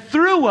and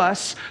through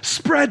us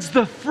spreads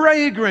the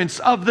fragrance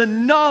of the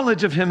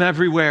knowledge of him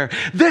everywhere."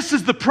 This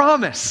is the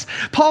promise.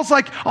 Paul's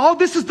like, oh,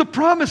 this is the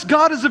promise.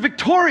 God is a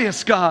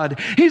victorious God.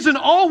 He's an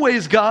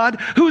always God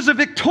who's a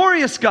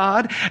victorious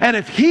God. And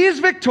if he is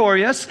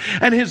victorious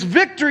and his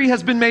victory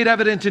has been made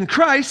evident in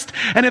Christ,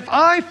 and if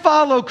I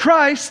follow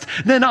Christ,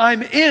 then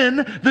I'm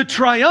in the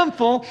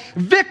triumphal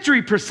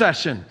victory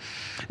procession.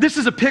 This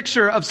is a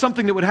picture of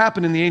something that would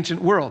happen in the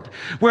ancient world,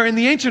 where in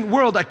the ancient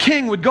world, a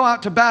king would go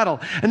out to battle,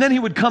 and then he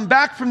would come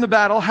back from the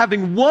battle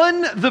having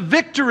won the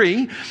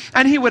victory,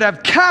 and he would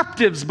have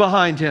captives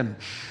behind him.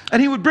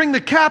 And he would bring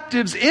the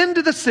captives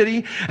into the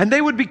city, and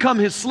they would become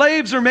his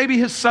slaves or maybe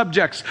his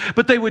subjects.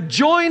 But they would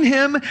join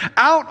him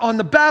out on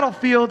the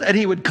battlefield, and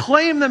he would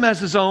claim them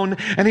as his own,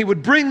 and he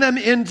would bring them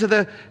into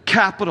the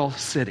capital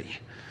city.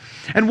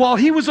 And while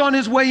he was on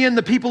his way in,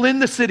 the people in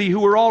the city who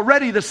were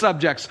already the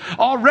subjects,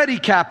 already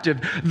captive,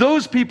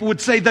 those people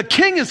would say, "The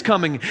king is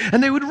coming."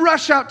 And they would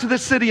rush out to the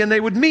city and they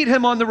would meet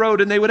him on the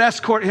road and they would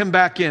escort him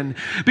back in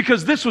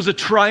because this was a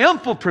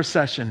triumphal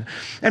procession.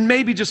 And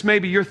maybe, just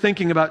maybe, you're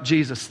thinking about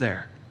Jesus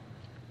there.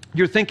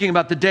 You're thinking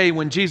about the day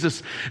when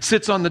Jesus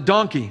sits on the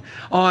donkey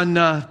on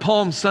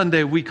Palm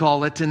Sunday, we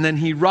call it, and then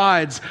he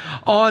rides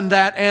on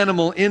that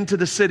animal into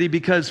the city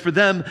because for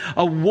them,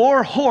 a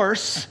war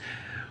horse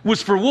was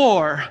for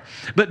war,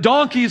 but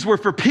donkeys were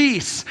for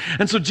peace.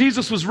 And so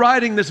Jesus was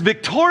riding this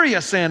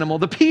victorious animal,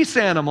 the peace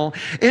animal,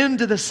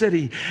 into the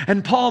city.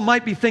 And Paul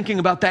might be thinking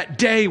about that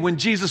day when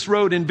Jesus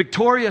rode in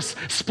victorious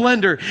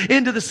splendor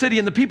into the city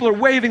and the people are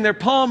waving their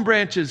palm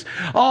branches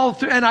all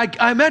through. And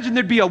I imagine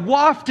there'd be a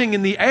wafting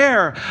in the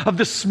air of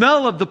the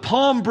smell of the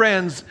palm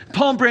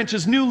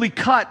branches newly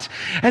cut.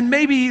 And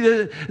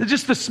maybe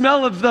just the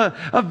smell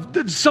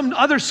of some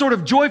other sort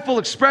of joyful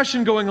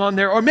expression going on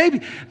there. Or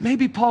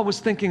maybe Paul was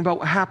thinking about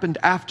what happened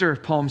after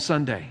Palm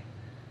Sunday.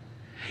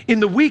 In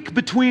the week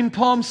between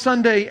Palm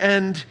Sunday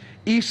and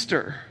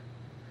Easter,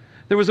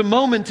 there was a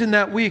moment in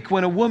that week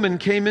when a woman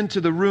came into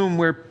the room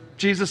where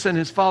Jesus and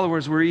his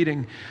followers were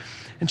eating,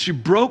 and she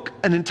broke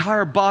an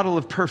entire bottle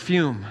of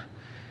perfume,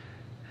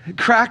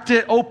 cracked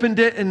it, opened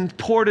it, and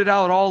poured it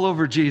out all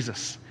over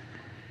Jesus.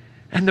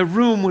 And the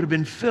room would have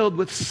been filled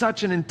with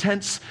such an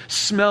intense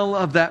smell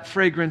of that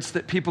fragrance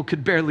that people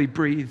could barely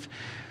breathe.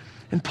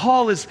 And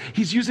Paul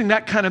he's using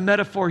that kind of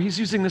metaphor. He's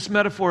using this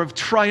metaphor of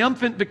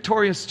triumphant,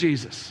 victorious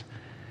Jesus.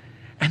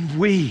 And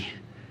we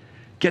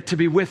get to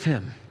be with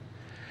him.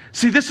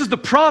 See, this is the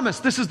promise.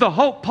 This is the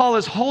hope Paul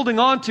is holding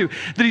on to,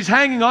 that he's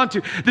hanging on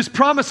to. This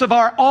promise of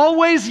our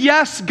always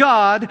yes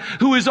God,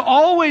 who is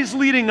always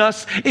leading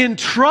us in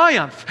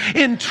triumph,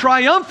 in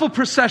triumphal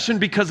procession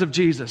because of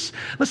Jesus.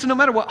 Listen, no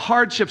matter what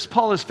hardships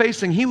Paul is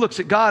facing, he looks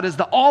at God as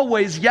the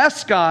always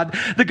yes God,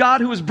 the God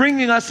who is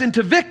bringing us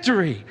into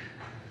victory.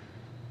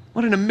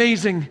 What an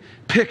amazing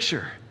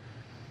picture.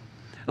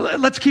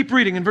 Let's keep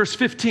reading. In verse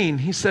 15,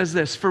 he says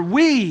this, "For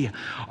we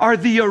are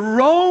the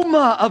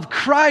aroma of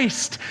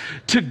Christ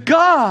to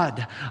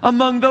God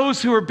among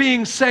those who are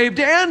being saved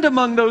and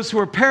among those who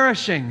are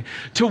perishing.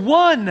 To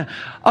one,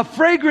 a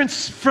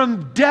fragrance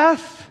from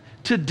death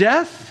to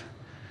death,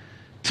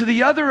 to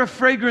the other, a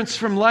fragrance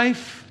from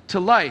life to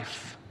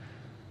life.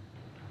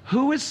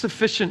 Who is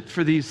sufficient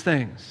for these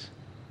things?"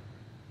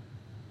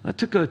 That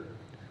took a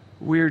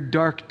weird,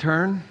 dark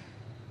turn.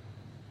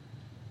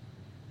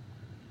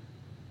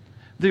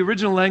 The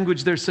original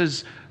language there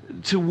says,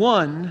 to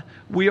one,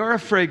 we are a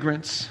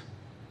fragrance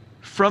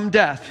from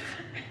death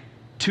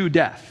to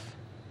death.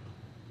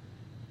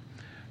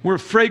 We're a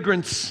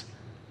fragrance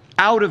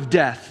out of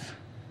death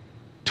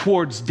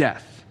towards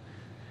death.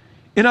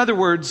 In other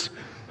words,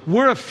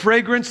 we're a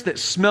fragrance that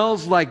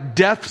smells like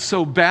death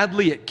so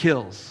badly it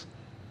kills.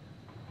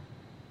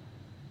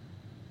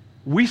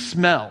 We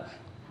smell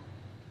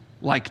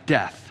like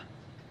death.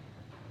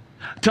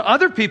 To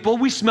other people,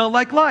 we smell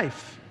like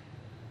life.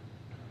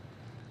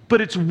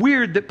 But it's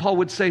weird that Paul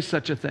would say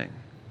such a thing.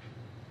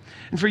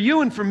 And for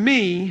you and for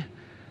me,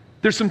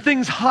 there's some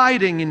things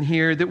hiding in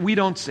here that we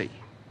don't see.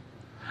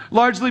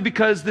 Largely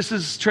because this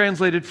is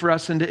translated for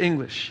us into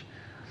English.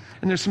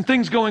 And there's some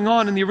things going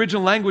on in the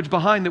original language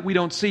behind that we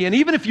don't see. And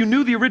even if you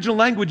knew the original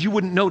language, you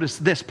wouldn't notice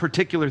this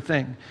particular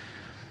thing.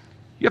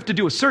 You have to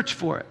do a search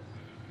for it.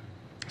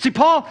 See,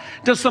 Paul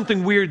does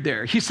something weird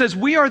there. He says,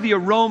 we are the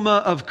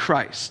aroma of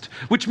Christ,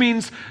 which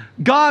means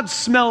God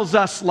smells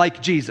us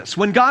like Jesus.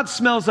 When God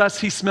smells us,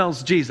 he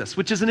smells Jesus,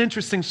 which is an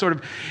interesting sort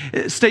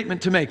of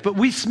statement to make. But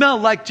we smell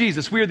like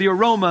Jesus. We are the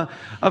aroma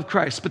of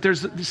Christ. But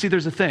there's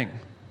a thing.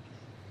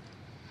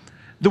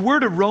 The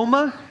word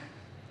aroma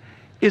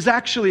is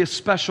actually a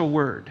special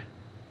word.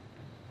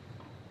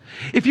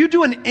 If you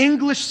do an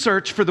English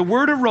search for the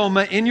word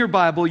aroma in your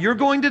Bible, you're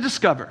going to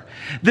discover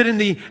that in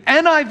the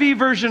NIV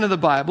version of the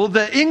Bible,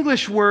 the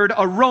English word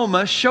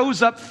aroma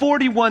shows up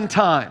 41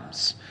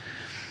 times.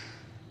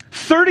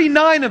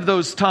 39 of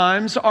those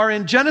times are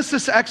in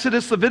Genesis,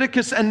 Exodus,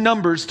 Leviticus, and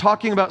Numbers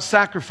talking about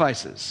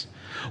sacrifices.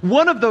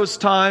 One of those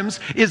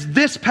times is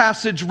this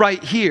passage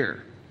right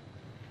here.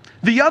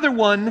 The other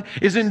one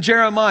is in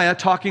Jeremiah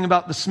talking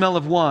about the smell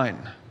of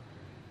wine.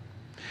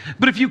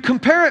 But if you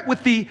compare it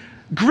with the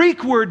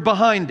Greek word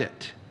behind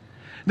it,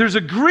 there's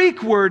a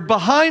Greek word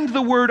behind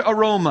the word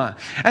aroma.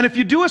 And if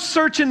you do a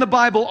search in the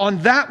Bible on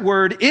that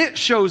word, it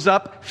shows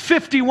up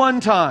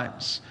 51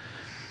 times.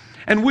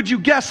 And would you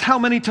guess how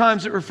many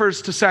times it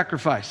refers to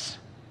sacrifice?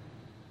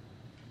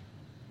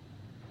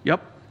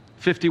 Yep,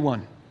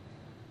 51.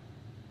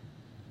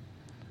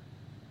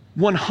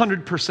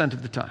 100%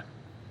 of the time.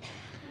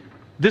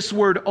 This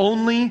word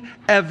only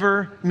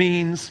ever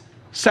means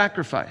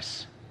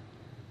sacrifice.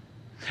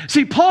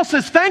 See, Paul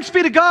says, thanks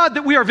be to God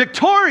that we are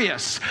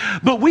victorious,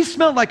 but we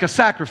smell like a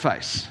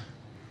sacrifice.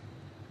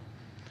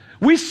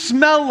 We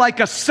smell like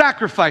a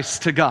sacrifice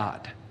to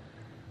God.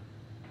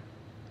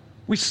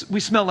 We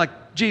smell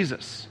like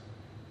Jesus.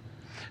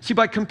 See,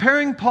 by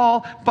comparing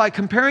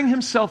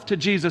himself to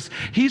Jesus,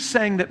 he's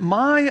saying that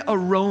my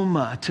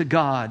aroma to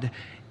God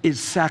is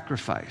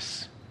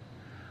sacrifice,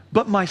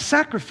 but my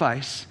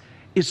sacrifice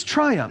is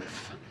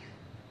triumph.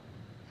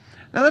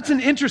 Now that's an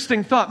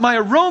interesting thought. My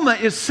aroma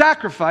is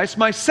sacrifice.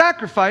 My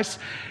sacrifice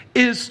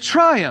is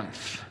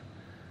triumph.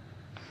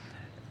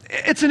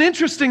 It's an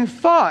interesting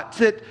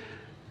thought,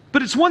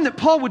 but it's one that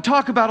Paul would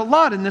talk about a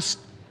lot in this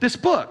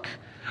book.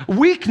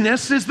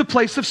 Weakness is the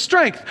place of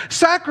strength.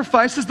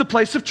 Sacrifice is the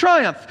place of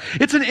triumph.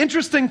 It's an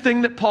interesting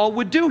thing that Paul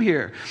would do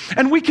here.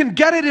 And we can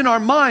get it in our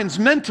minds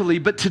mentally,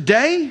 but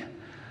today,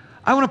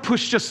 I want to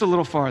push just a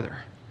little farther.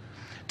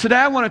 Today,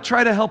 I want to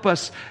try to help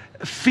us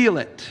feel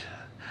it.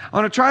 I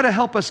want to try to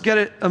help us get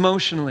it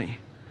emotionally.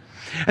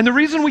 And the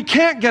reason we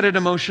can't get it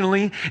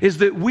emotionally is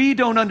that we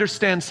don't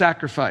understand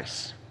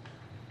sacrifice.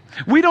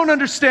 We don't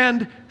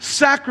understand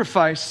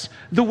sacrifice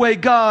the way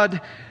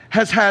God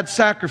has had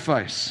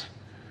sacrifice.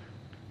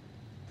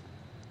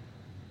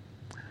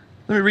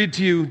 Let me read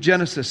to you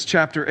Genesis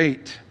chapter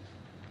 8,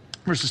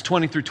 verses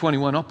 20 through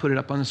 21. I'll put it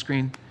up on the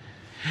screen.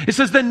 It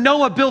says, then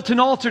Noah built an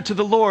altar to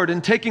the Lord,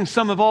 and taking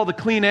some of all the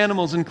clean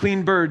animals and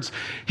clean birds,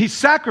 he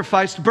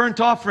sacrificed burnt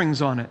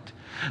offerings on it.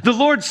 The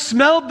Lord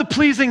smelled the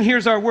pleasing,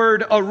 here's our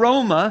word,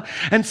 aroma,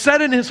 and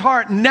said in his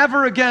heart,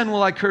 never again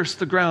will I curse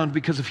the ground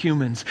because of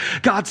humans.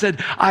 God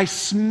said, I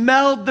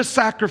smelled the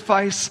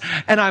sacrifice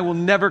and I will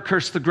never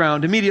curse the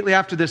ground. Immediately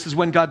after this is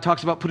when God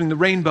talks about putting the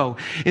rainbow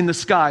in the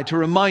sky to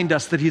remind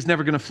us that he's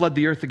never going to flood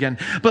the earth again.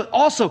 But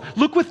also,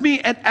 look with me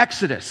at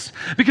Exodus.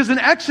 Because in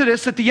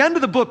Exodus, at the end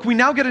of the book, we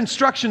now get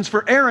instructions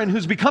for Aaron,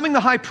 who's becoming the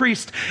high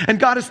priest, and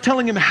God is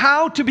telling him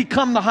how to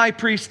become the high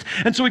priest.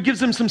 And so he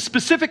gives him some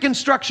specific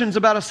instructions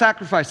about a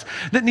sacrifice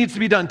that needs to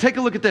be done. Take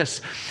a look at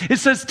this. It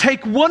says,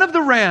 take one of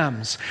the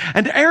rams,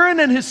 and Aaron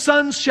and his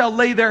sons shall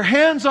lay their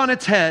hands on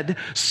its head,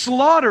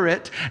 slaughter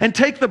it, and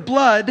take the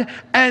blood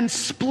and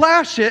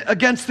splash it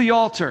against the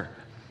altar.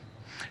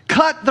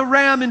 Cut the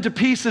ram into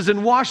pieces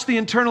and wash the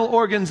internal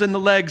organs and the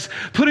legs,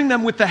 putting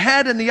them with the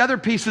head and the other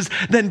pieces,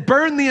 then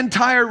burn the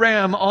entire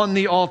ram on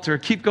the altar.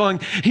 Keep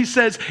going. He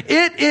says,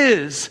 it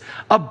is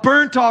a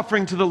burnt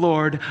offering to the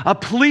Lord, a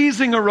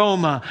pleasing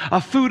aroma, a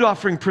food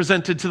offering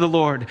presented to the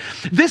Lord.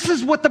 This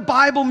is what the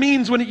Bible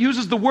means when it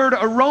uses the word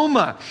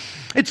aroma.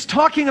 It's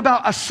talking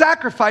about a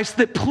sacrifice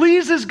that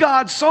pleases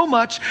God so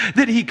much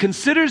that he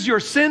considers your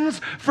sins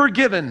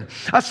forgiven.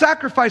 A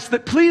sacrifice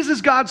that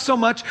pleases God so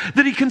much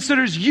that he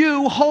considers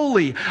you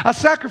holy. A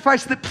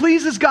sacrifice that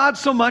pleases God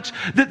so much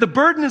that the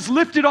burden is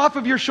lifted off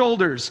of your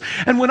shoulders.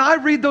 And when I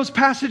read those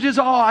passages,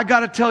 I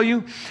got to tell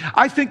you,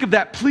 I think of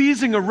that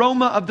pleasing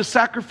aroma of the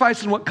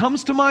sacrifice, and what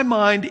comes to my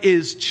mind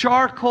is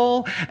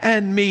charcoal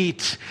and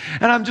meat.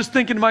 And I'm just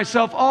thinking to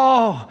myself,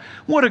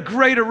 what a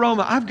great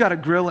aroma. I've got a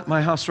grill at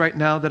my house right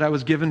now that I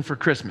was given for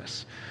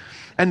Christmas.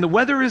 And the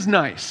weather is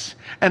nice.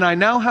 And I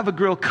now have a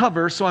grill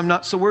cover, so I'm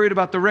not so worried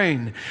about the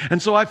rain.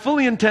 And so I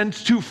fully intend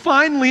to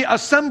finally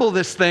assemble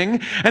this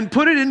thing and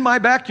put it in my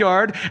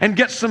backyard and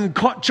get some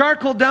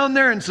charcoal down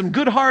there and some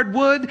good hard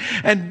wood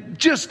and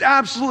just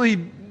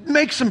absolutely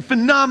make some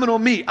phenomenal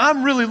meat.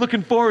 I'm really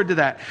looking forward to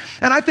that.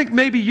 And I think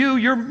maybe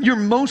your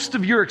most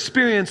of your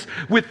experience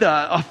with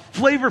a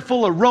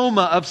flavorful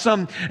aroma of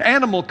some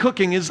animal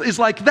cooking is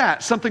like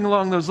that, something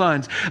along those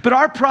lines. But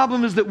our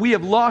problem is that we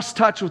have lost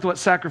touch with what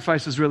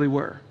sacrifices really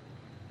were.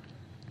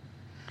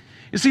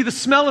 You see, the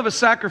smell of a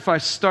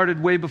sacrifice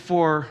started way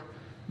before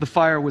the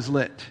fire was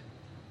lit.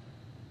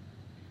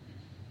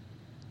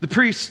 The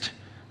priest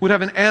would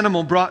have an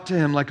animal brought to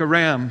him like a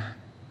ram.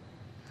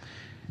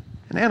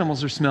 And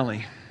animals are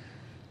smelly.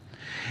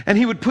 And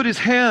he would put his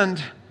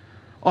hand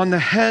on the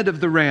head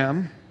of the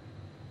ram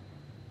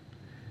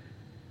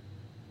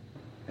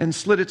and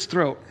slit its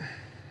throat.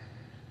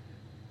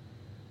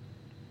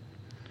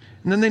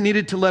 And then they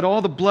needed to let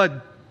all the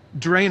blood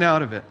drain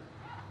out of it.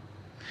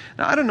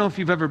 Now, I don't know if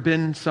you've ever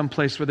been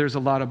someplace where there's a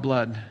lot of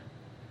blood.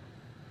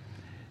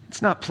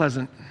 It's not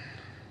pleasant.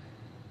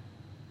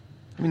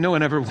 I mean, no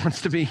one ever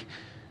wants to be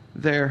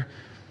there.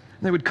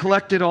 They would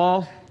collect it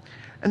all,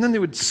 and then they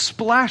would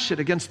splash it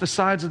against the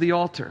sides of the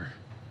altar.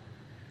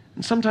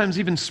 And sometimes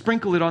even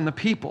sprinkle it on the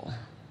people.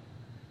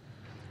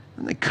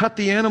 And they cut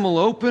the animal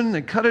open,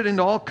 they cut it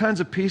into all kinds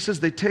of pieces,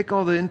 they take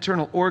all the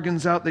internal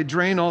organs out, they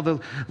drain all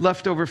the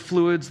leftover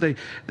fluids, they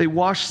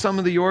wash some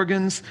of the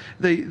organs,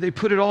 they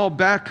put it all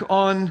back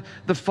on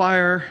the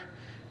fire,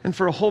 and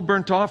for a whole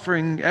burnt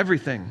offering,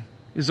 everything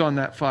is on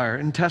that fire.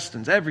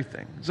 Intestines,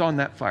 everything is on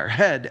that fire.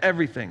 Head,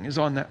 everything is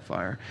on that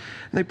fire.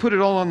 And they put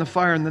it all on the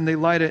fire, and then they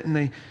light it, and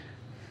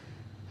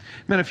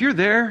man, if you're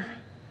there,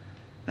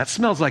 that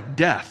smells like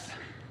death.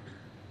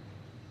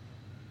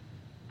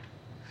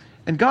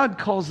 And God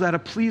calls that a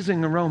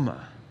pleasing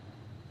aroma.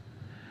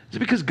 Is it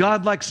because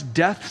God likes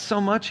death so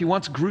much? He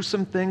wants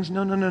gruesome things?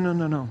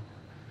 No.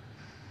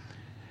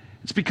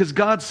 It's because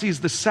God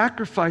sees the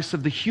sacrifice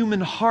of the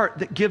human heart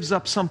that gives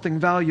up something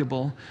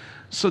valuable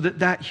so that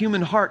that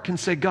human heart can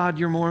say, God,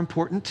 you're more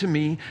important to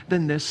me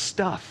than this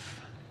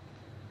stuff.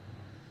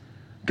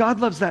 God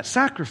loves that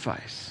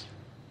sacrifice.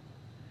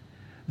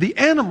 The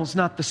animal's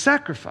not the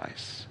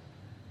sacrifice.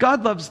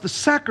 God loves the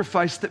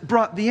sacrifice that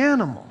brought the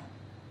animal.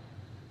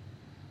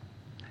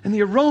 And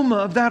the aroma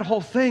of that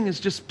whole thing is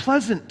just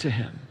pleasant to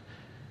him.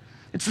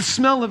 It's the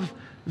smell of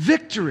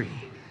victory.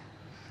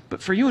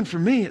 But for you and for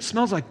me, it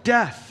smells like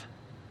death.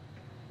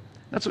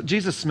 That's what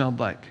Jesus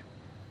smelled like.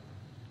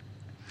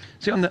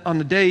 See, on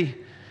the day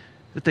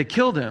that they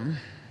killed him,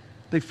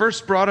 they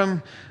first brought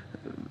him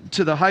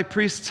to the high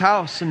priest's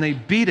house and they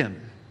beat him.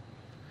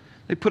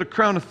 They put a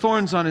crown of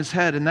thorns on his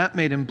head and that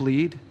made him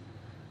bleed.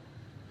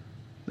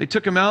 They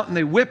took him out and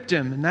they whipped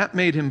him and that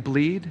made him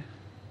bleed.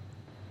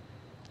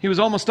 He was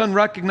almost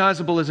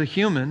unrecognizable as a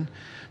human.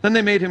 Then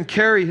they made him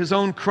carry his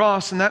own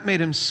cross, and that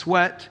made him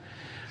sweat.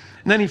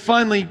 And then he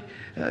finally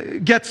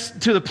gets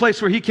to the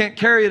place where he can't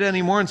carry it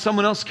anymore, and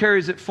someone else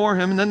carries it for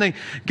him. And then they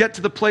get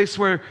to the place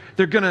where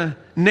they're going to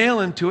nail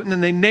him to it, and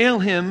then they nail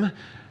him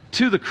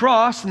to the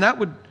cross, and that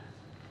would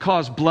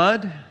cause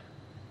blood.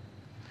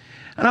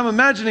 And I'm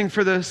imagining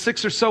for the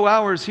 6 or so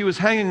hours he was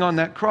hanging on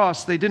that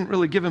cross, they didn't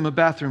really give him a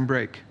bathroom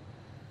break.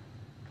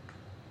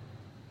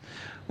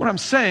 What I'm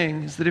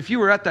saying is that if you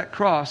were at that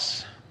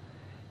cross,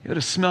 it would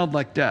have smelled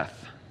like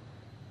death.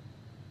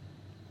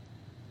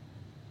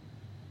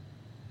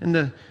 And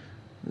the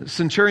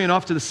centurion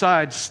off to the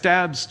side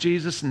stabs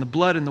Jesus and the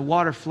blood and the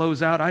water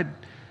flows out. It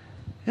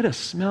would have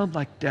smelled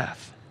like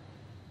death.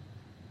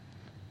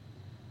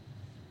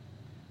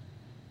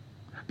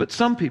 But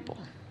some people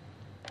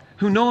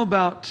who know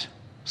about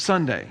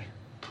Sunday,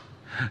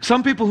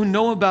 some people who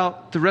know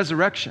about the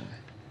resurrection,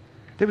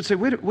 they would say,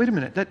 wait a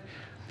minute,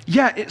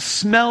 it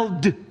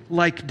smelled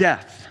like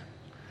death.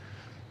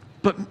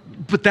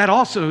 But that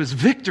also is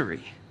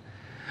victory.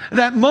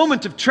 That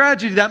moment of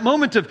tragedy, that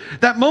moment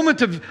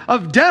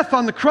of death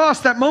on the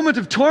cross, that moment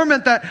of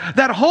torment,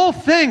 that whole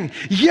thing,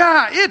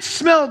 it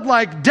smelled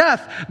like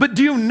death. But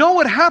do you know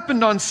what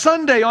happened on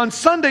Sunday? On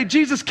Sunday,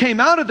 Jesus came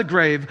out of the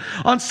grave.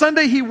 On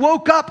Sunday, he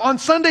woke up. On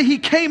Sunday, he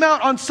came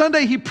out. On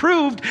Sunday, he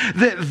proved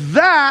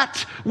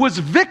that was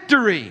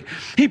victory.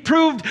 He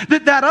proved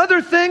that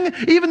other thing,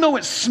 even though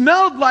it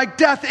smelled like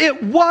death,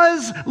 it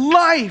was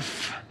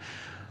life.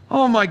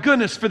 Oh my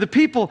goodness, for the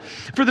people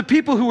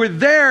who were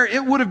there,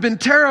 it would have been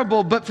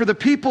terrible, but for the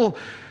people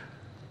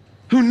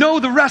who know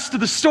the rest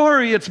of the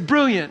story, it's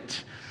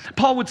brilliant.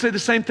 Paul would say the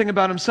same thing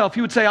about himself.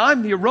 He would say,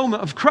 I'm the aroma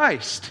of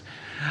Christ.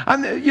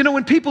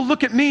 When people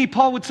look at me,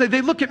 Paul would say,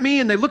 they look at me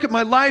and they look at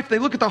my life, they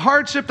look at the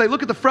hardship, they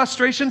look at the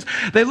frustrations,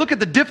 they look at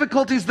the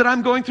difficulties that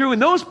I'm going through.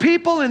 And those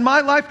people in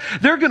my life,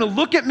 they're going to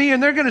look at me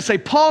and they're going to say,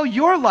 Paul,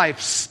 your life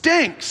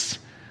stinks.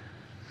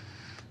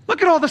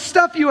 Look at all the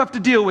stuff you have to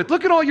deal with.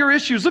 Look at all your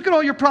issues. Look at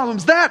all your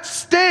problems. That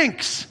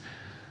stinks.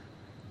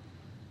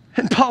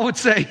 And Paul would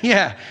say,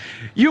 yeah,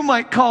 you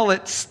might call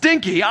it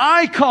stinky.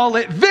 I call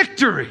it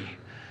victory.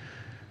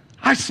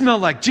 I smell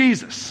like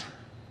Jesus.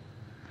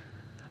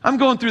 I'm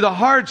going through the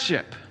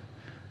hardship.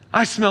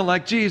 I smell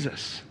like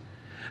Jesus.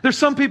 There's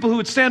some people who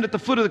would stand at the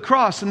foot of the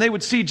cross and they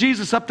would see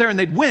Jesus up there and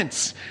they'd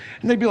wince.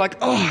 And they'd be like,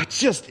 oh,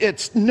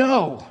 it's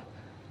no.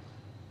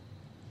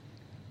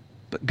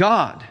 But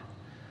God,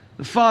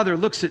 the Father,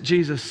 looks at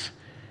Jesus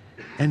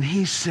and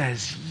he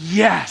says,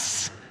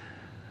 yes.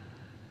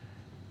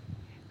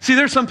 See,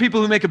 there's some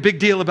people who make a big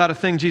deal about a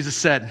thing Jesus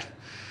said.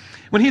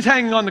 When he's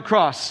hanging on the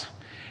cross,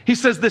 he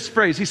says this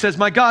phrase. He says,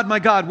 my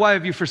God, why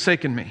have you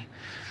forsaken me?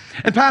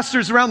 And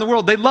pastors around the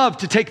world, they love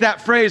to take that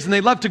phrase and they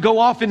love to go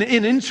off in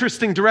an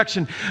interesting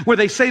direction where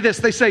they say this.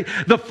 They say,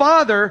 the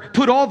Father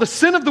put all the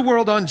sin of the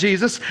world on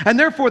Jesus, and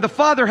therefore the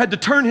Father had to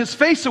turn his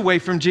face away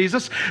from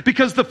Jesus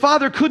because the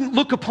Father couldn't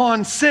look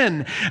upon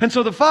sin. And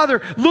so the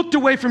Father looked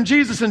away from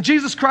Jesus, and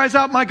Jesus cries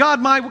out, my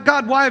God,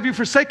 why have you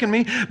forsaken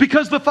me?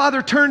 Because the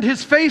Father turned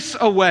his face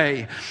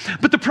away.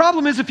 But the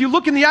problem is, if you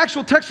look in the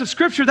actual text of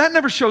Scripture, that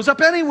never shows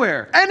up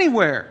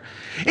anywhere.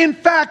 In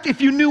fact, if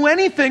you knew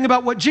anything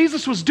about what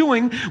Jesus was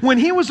doing when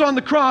he was on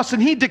the cross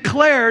and he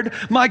declared,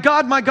 my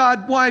God,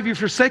 why have you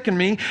forsaken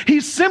me?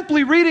 He's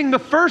simply reading the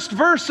first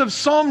verse of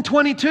Psalm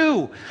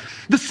 22.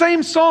 The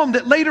same psalm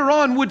that later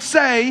on would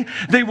say,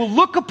 they will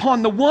look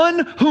upon the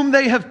one whom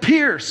they have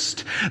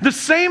pierced. The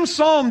same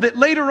psalm that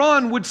later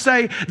on would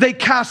say, they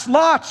cast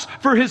lots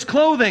for his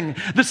clothing.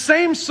 The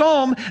same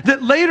psalm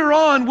that later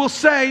on will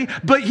say,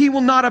 but he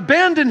will not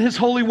abandon his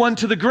Holy One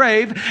to the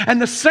grave.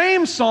 And the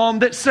same psalm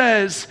that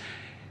says,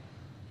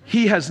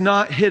 he has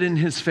not hidden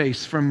his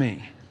face from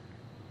me.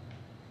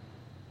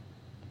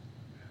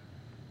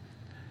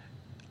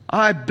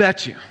 I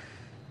bet you,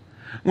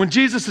 when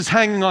Jesus is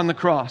hanging on the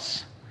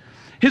cross,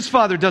 his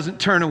Father doesn't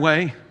turn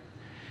away.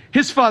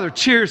 His Father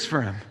cheers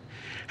for him.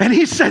 And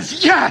he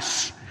says,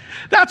 yes,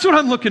 that's what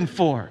I'm looking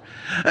for.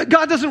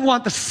 God doesn't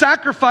want the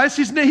sacrifice.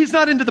 He's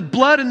not into the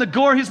blood and the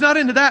gore. He's not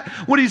into that.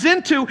 What he's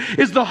into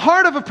is the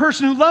heart of a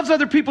person who loves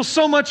other people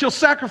so much he'll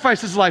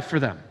sacrifice his life for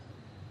them.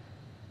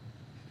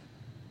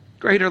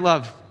 Greater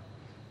love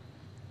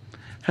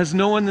has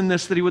no one than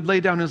this, that he would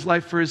lay down his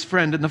life for his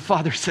friend. And the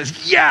Father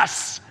says,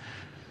 yes,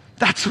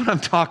 that's what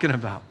I'm talking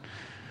about.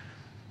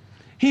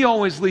 He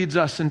always leads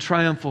us in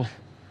triumphal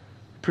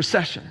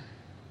procession.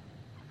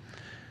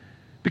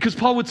 Because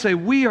Paul would say,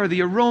 we are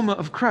the aroma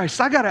of Christ.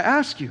 I got to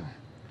ask you,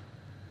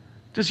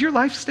 does your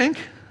life stink?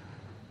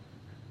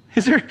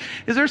 Is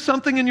there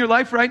something in your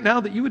life right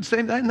now that you would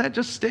say, that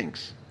just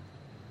stinks?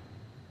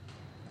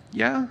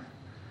 Yeah?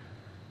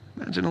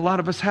 Imagine a lot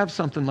of us have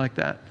something like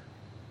that.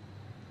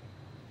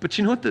 But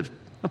you know what the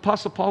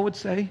Apostle Paul would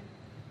say?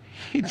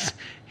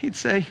 He'd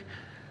say,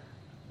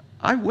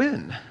 I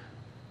win.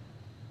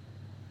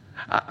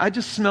 I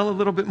just smell a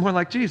little bit more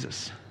like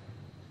Jesus.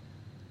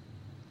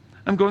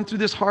 I'm going through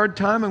this hard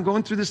time. I'm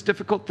going through this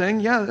difficult thing.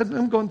 Yeah,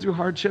 I'm going through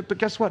hardship. But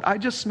guess what? I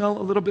just smell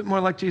a little bit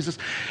more like Jesus.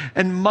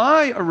 And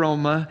my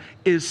aroma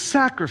is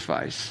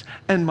sacrifice.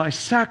 And my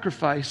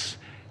sacrifice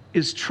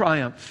is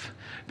triumph.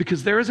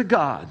 Because there is a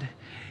God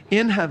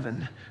in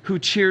heaven who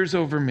cheers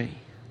over me.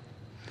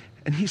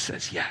 And he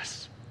says,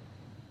 yes.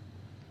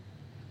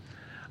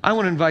 I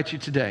want to invite you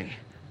today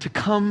to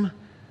come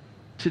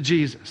to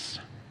Jesus.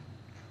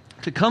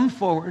 To come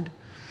forward,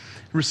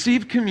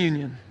 receive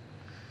communion.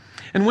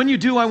 And when you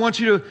do, I want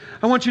you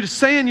to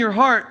say in your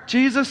heart,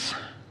 Jesus,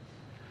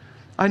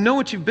 I know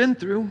what you've been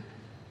through.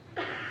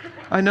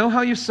 I know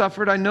how you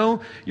suffered. I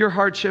know your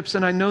hardships,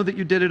 and I know that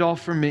you did it all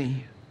for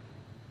me.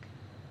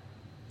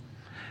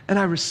 And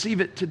I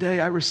receive it today.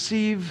 I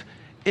receive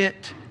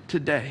it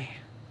today.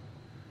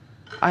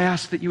 I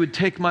ask that you would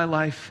take my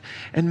life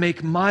and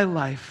make my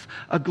life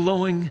a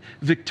glowing,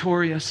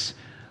 victorious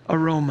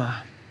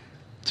aroma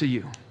to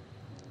you.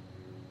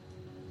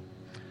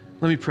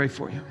 Let me pray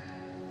for you.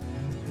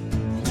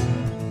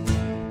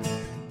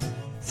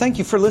 Thank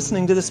you for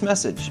listening to this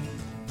message.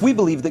 We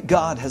believe that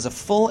God has a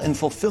full and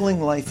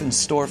fulfilling life in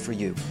store for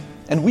you,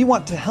 and we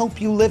want to help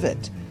you live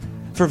it.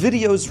 For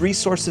videos,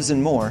 resources,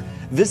 and more,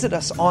 visit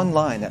us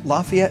online at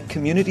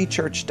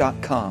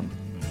LafayetteCommunityChurch.com.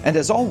 And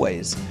as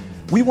always,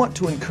 we want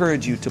to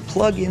encourage you to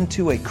plug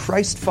into a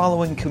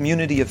Christ-following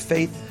community of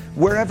faith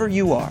wherever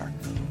you are.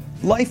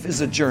 Life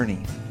is a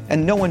journey,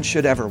 and no one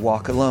should ever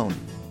walk alone.